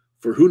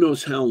for who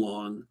knows how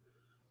long.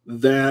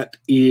 That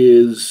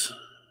is,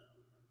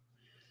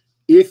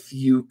 if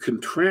you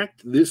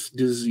contract this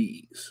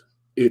disease,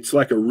 it's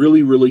like a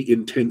really, really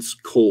intense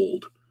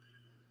cold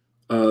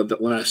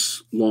that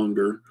lasts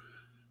longer,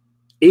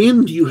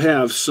 and you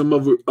have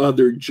some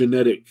other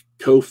genetic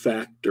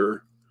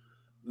cofactor,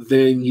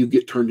 then you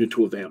get turned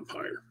into a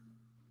vampire.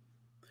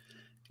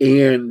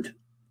 And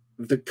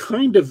the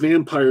kind of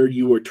vampire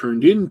you are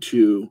turned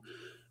into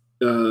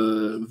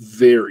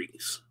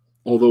varies,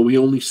 although we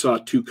only saw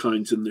 2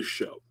 kinds in this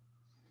show.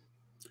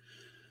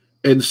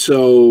 And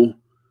so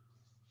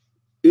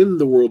in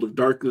the World of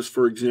Darkness,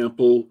 for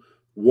example,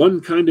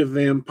 one kind of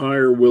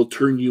vampire will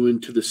turn you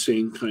into the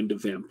same kind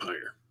of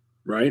vampire,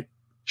 right?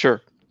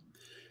 Sure.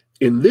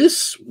 In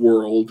this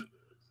world,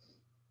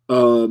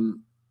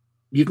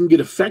 you can get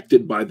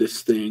affected by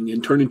this thing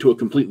and turn into a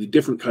completely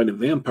different kind of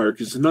vampire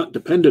because it's not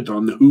dependent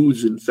on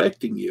who's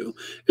infecting you.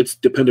 It's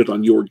dependent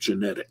on your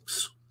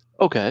genetics.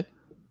 Okay.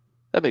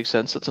 That makes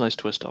sense. That's a nice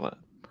twist on it.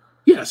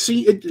 Yeah,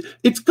 see,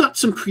 it's got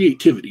some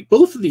creativity.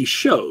 Both of these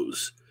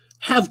shows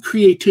have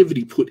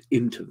creativity put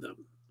into them.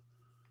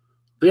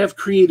 They have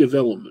creative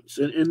elements,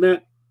 and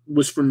that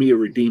was, for me, a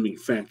redeeming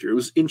factor. It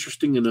was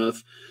interesting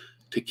enough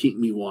to keep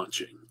me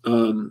watching.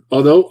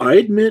 Although, I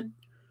admit,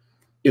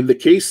 in the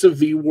case of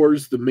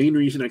V-Wars, the main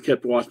reason I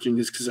kept watching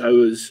is because I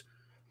was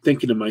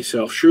thinking to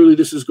myself, surely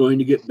this is going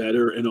to get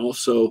better, and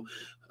also,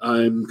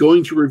 I'm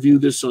going to review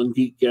this on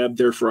Geek Gab,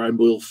 therefore I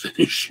will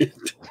finish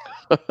it.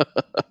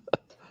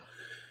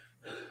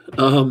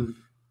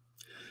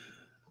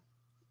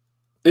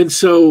 And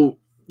so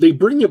they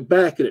bring it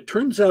back, and it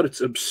turns out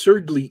it's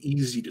absurdly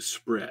easy to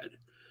spread.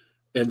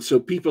 And so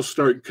people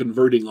start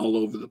converting all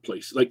over the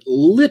place. Like,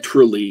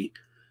 literally,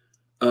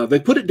 they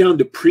put it down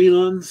to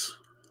prions.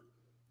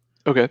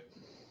 Okay.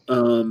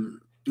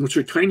 Which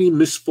are tiny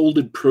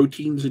misfolded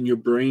proteins in your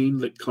brain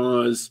that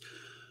cause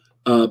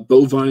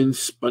bovine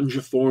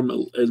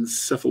spongiform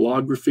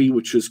encephalography,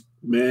 which is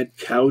mad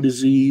cow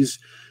disease,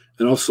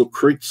 and also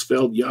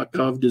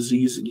Creutzfeldt-Jakob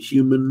disease in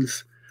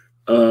humans.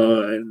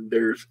 And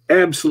there's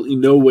absolutely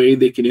no way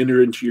they can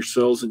enter into your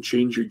cells and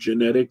change your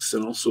genetics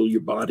and also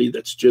your body.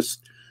 That's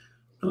just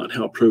not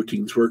how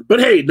proteins work. But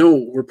hey, no,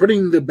 we're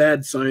putting the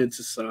bad science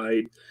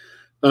aside.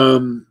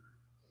 The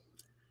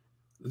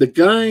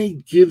guy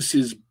gives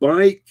his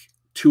bike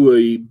to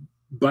a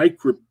bike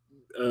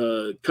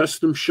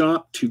custom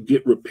shop to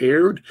get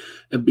repaired,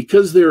 and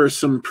because there are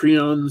some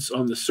prions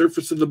on the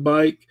surface of the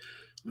bike,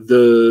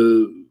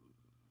 one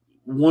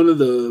of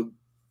the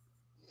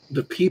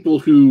people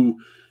who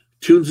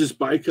tunes his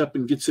bike up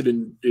and gets it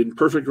in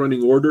perfect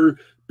running order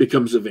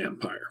becomes a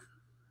vampire.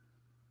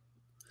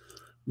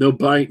 No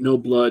bite, no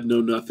blood,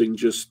 no nothing.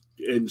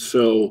 And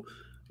so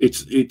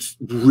it's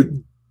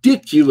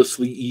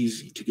ridiculously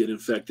easy to get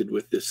infected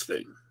with this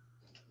thing.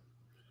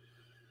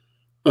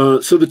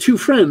 So the two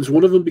friends,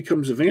 one of them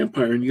becomes a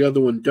vampire and the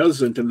other one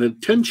doesn't, and the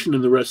tension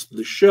in the rest of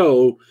the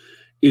show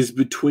is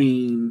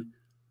between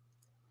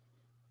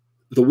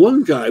the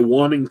one guy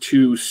wanting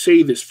to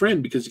save his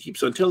friend because he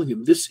keeps on telling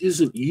him, this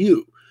isn't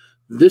you.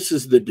 This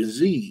is the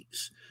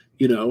disease.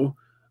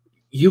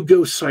 You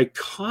go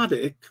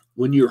psychotic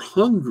when you're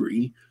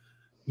hungry.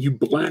 You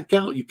black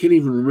out. You can't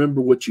even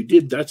remember what you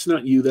did. That's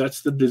not you.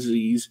 That's the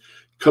disease.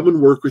 Come and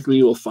work with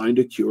me. We'll find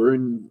a cure,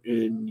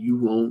 and you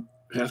won't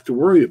have to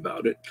worry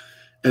about it.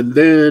 And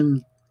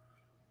then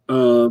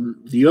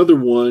the other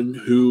one,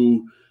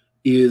 who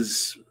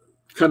is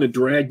kind of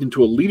dragged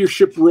into a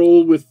leadership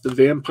role with the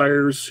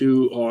vampires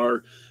who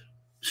are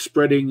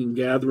spreading and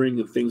gathering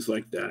and things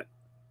like that.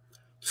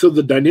 So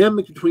the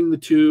dynamic between the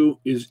two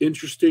is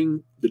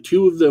interesting. The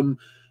two of them,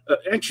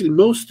 actually,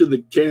 most of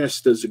the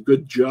cast does a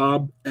good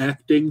job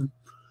acting.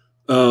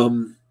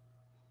 And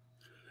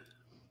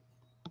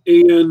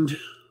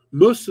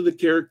most of the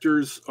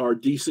characters are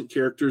decent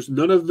characters.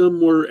 None of them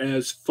were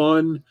as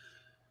fun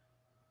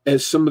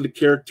as some of the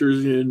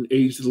characters in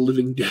Age of the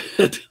Living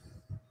Dead.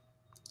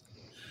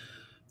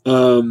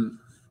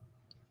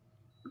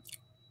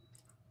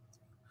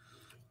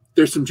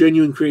 There's some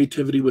genuine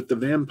creativity with the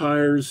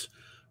vampires.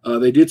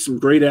 They did some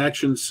great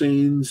action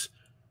scenes,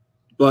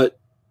 but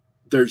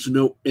there's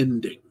no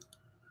ending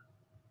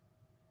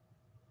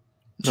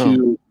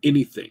to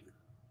anything.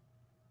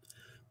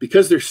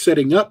 Because they're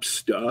setting up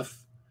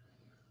stuff,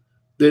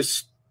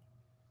 this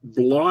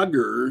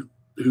blogger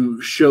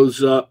who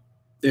shows up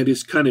and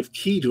is kind of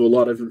key to a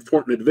lot of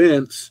important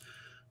events,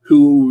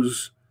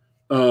 whose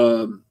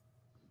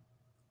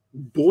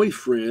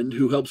boyfriend,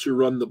 who helps her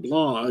run the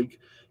blog,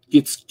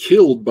 gets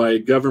killed by a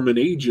government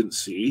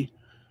agency,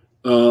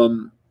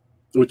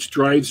 which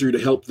drives her to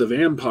help the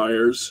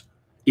vampires,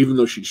 even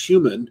though she's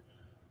human.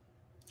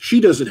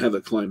 She doesn't have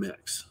a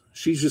climax.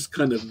 She's just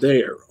kind of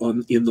there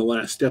in the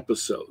last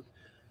episode.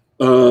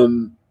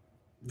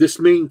 This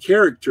main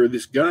character,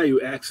 this guy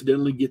who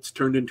accidentally gets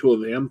turned into a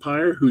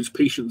vampire, who's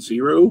patient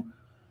zero,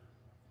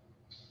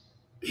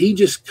 he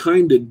just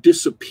kind of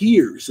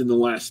disappears in the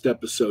last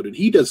episode, and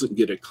he doesn't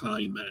get a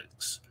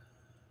climax.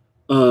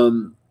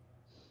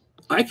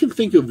 I can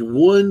think of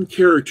one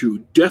character who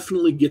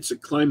definitely gets a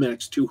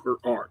climax to her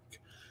arc.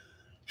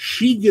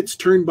 She gets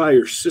turned by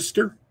her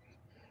sister,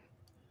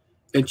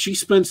 and she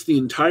spends the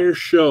entire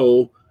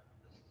show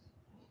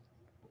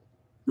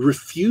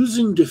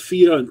refusing to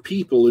feed on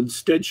people.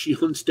 Instead, she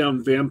hunts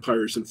down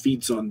vampires and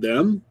feeds on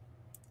them.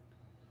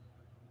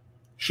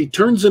 She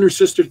turns in her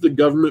sister to the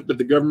government, but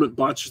the government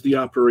botches the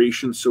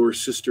operation, so her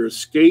sister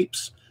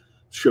escapes.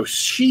 So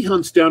she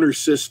hunts down her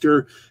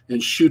sister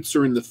and shoots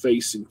her in the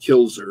face and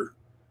kills her.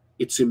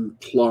 It's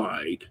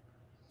implied.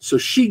 So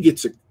she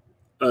gets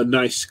a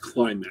nice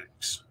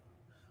climax.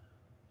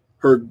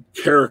 Her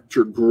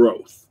character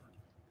growth,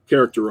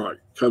 character arc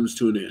comes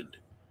to an end.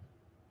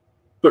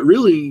 But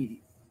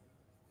really,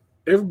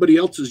 everybody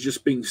else is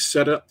just being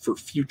set up for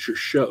future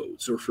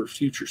shows or for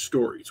future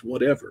stories,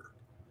 whatever.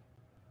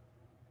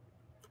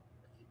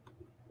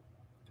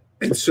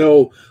 And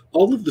so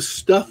all of the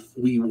stuff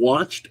we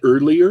watched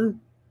earlier,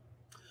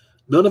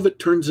 none of it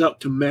turns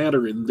out to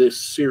matter in this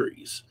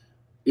series.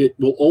 It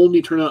will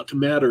only turn out to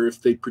matter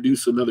if they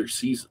produce another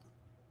season.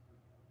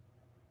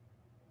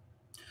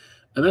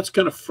 And that's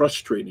kind of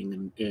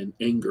frustrating and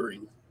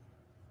angering.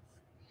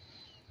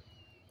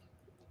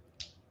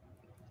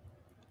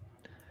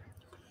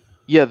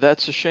 Yeah,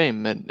 that's a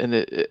shame. And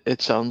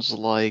it sounds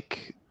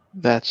like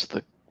that's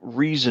the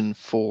reason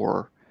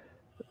for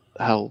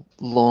how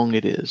long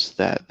it is,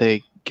 that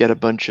they get a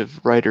bunch of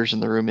writers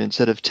in the room.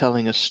 Instead of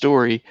telling a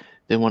story,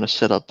 they want to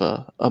set up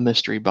a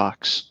mystery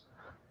box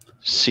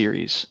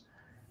series.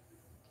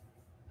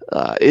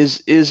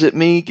 Is it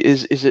me?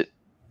 Is it?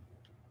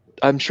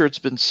 I'm sure it's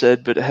been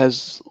said, but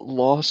has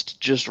Lost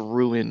just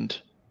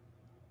ruined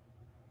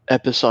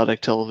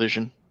episodic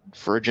television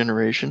for a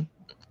generation?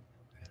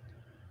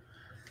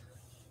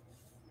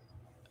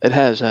 It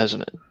has,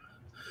 hasn't it?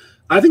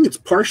 I think it's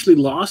partially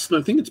Lost,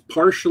 and I think it's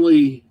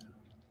partially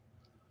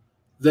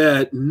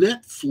that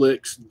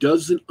Netflix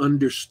doesn't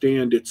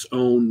understand its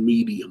own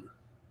medium.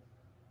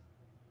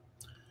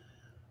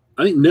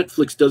 I think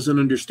Netflix doesn't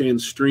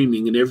understand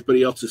streaming, and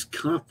everybody else is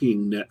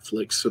copying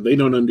Netflix, so they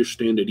don't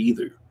understand it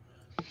either.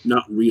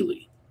 Not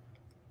really.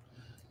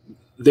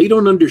 They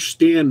don't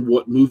understand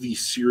what movie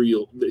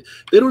serial.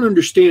 They don't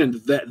understand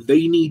that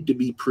they need to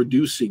be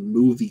producing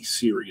movie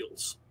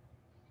serials.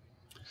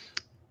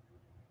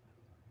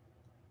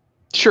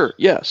 Sure,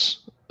 yes.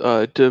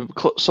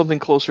 Something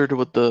closer to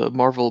what the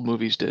Marvel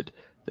movies did.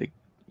 They,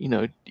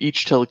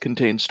 each tell a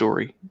contained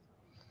story.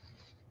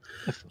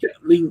 Yeah,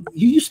 I mean,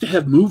 you used to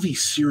have movie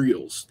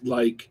serials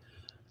like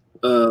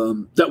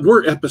that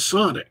were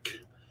episodic,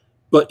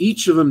 but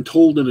each of them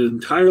told an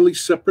entirely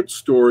separate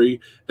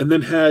story and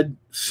then had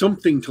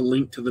something to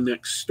link to the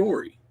next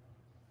story.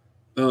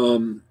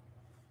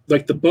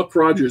 Like the Buck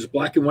Rogers,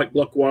 black and white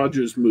Buck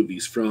Rogers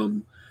movies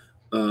from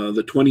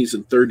the 20s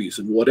and 30s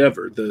and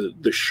whatever.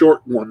 The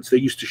short ones they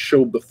used to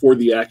show before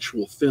the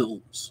actual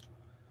films.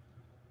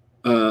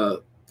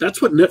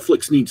 That's what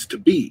Netflix needs to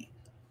be.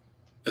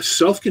 A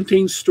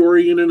self-contained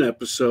story in an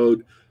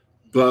episode,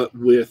 but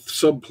with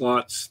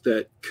subplots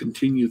that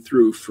continue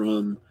through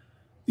from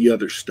the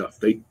other stuff.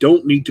 They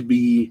don't need to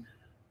be,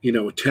 a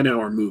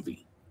 10-hour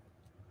movie.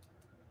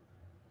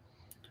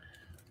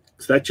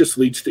 So that just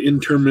leads to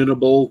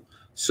interminable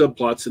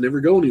subplots that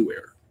never go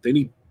anywhere. They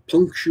need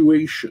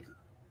punctuation.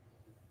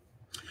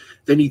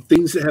 They need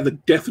things that have a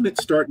definite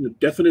start and a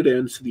definite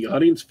end so the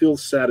audience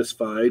feels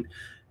satisfied,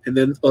 and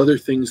then other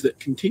things that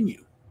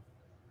continue.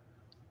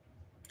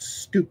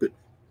 Stupid.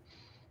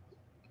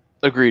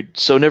 Agreed.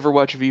 So never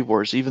watch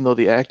V-Wars, even though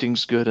the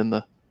acting's good and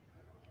the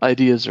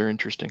ideas are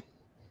interesting.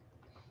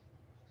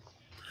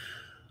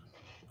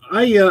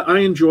 I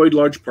enjoyed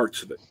large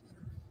parts of it.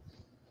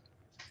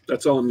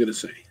 That's all I'm going to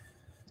say.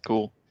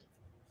 Cool.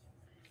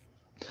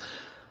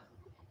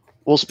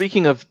 Well,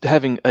 speaking of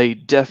having a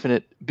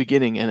definite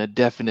beginning and a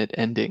definite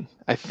ending,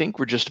 I think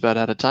we're just about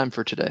out of time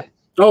for today.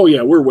 Oh,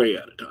 yeah, we're way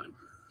out of time.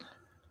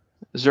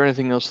 Is there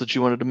anything else that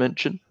you wanted to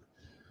mention?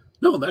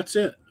 No, that's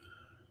it.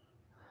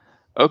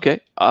 Okay.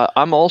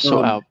 I'm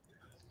also out.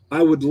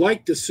 I would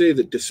like to say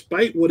that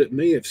despite what it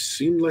may have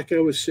seemed like I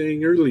was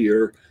saying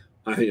earlier,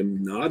 I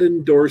am not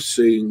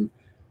endorsing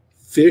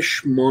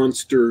fish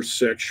monster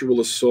sexual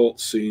assault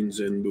scenes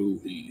in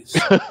movies.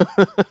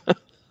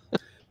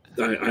 I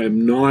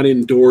am not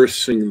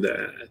endorsing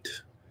that.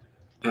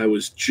 I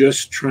was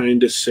just trying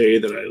to say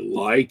that I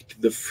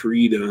liked the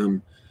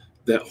freedom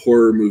that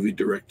horror movie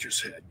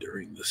directors had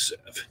during the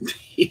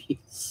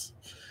 70s.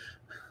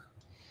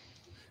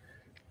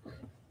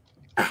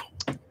 Ow.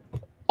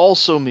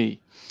 Also me.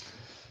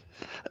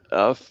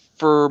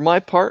 For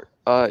my part,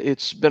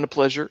 it's been a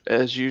pleasure,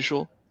 as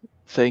usual.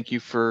 Thank you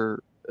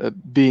for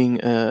being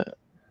a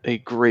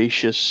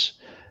gracious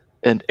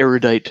and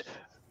erudite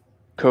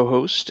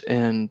co-host,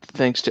 and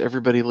thanks to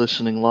everybody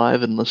listening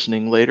live and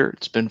listening later.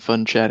 It's been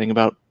fun chatting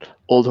about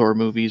old horror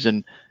movies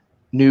and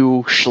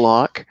new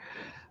schlock,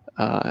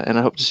 and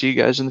I hope to see you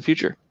guys in the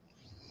future.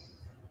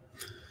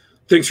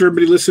 Thanks for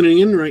everybody listening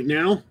in right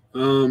now.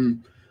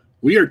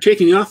 We are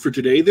taking off for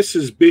today. This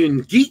has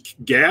been Geek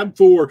Gab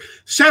for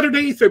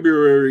Saturday,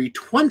 February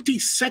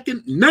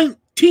 22nd,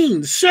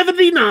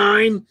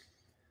 1979.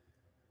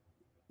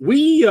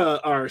 We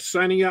are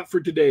signing out for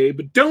today,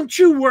 but don't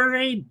you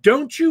worry,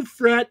 don't you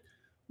fret.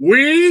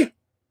 We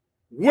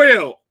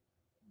will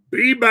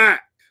be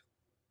back.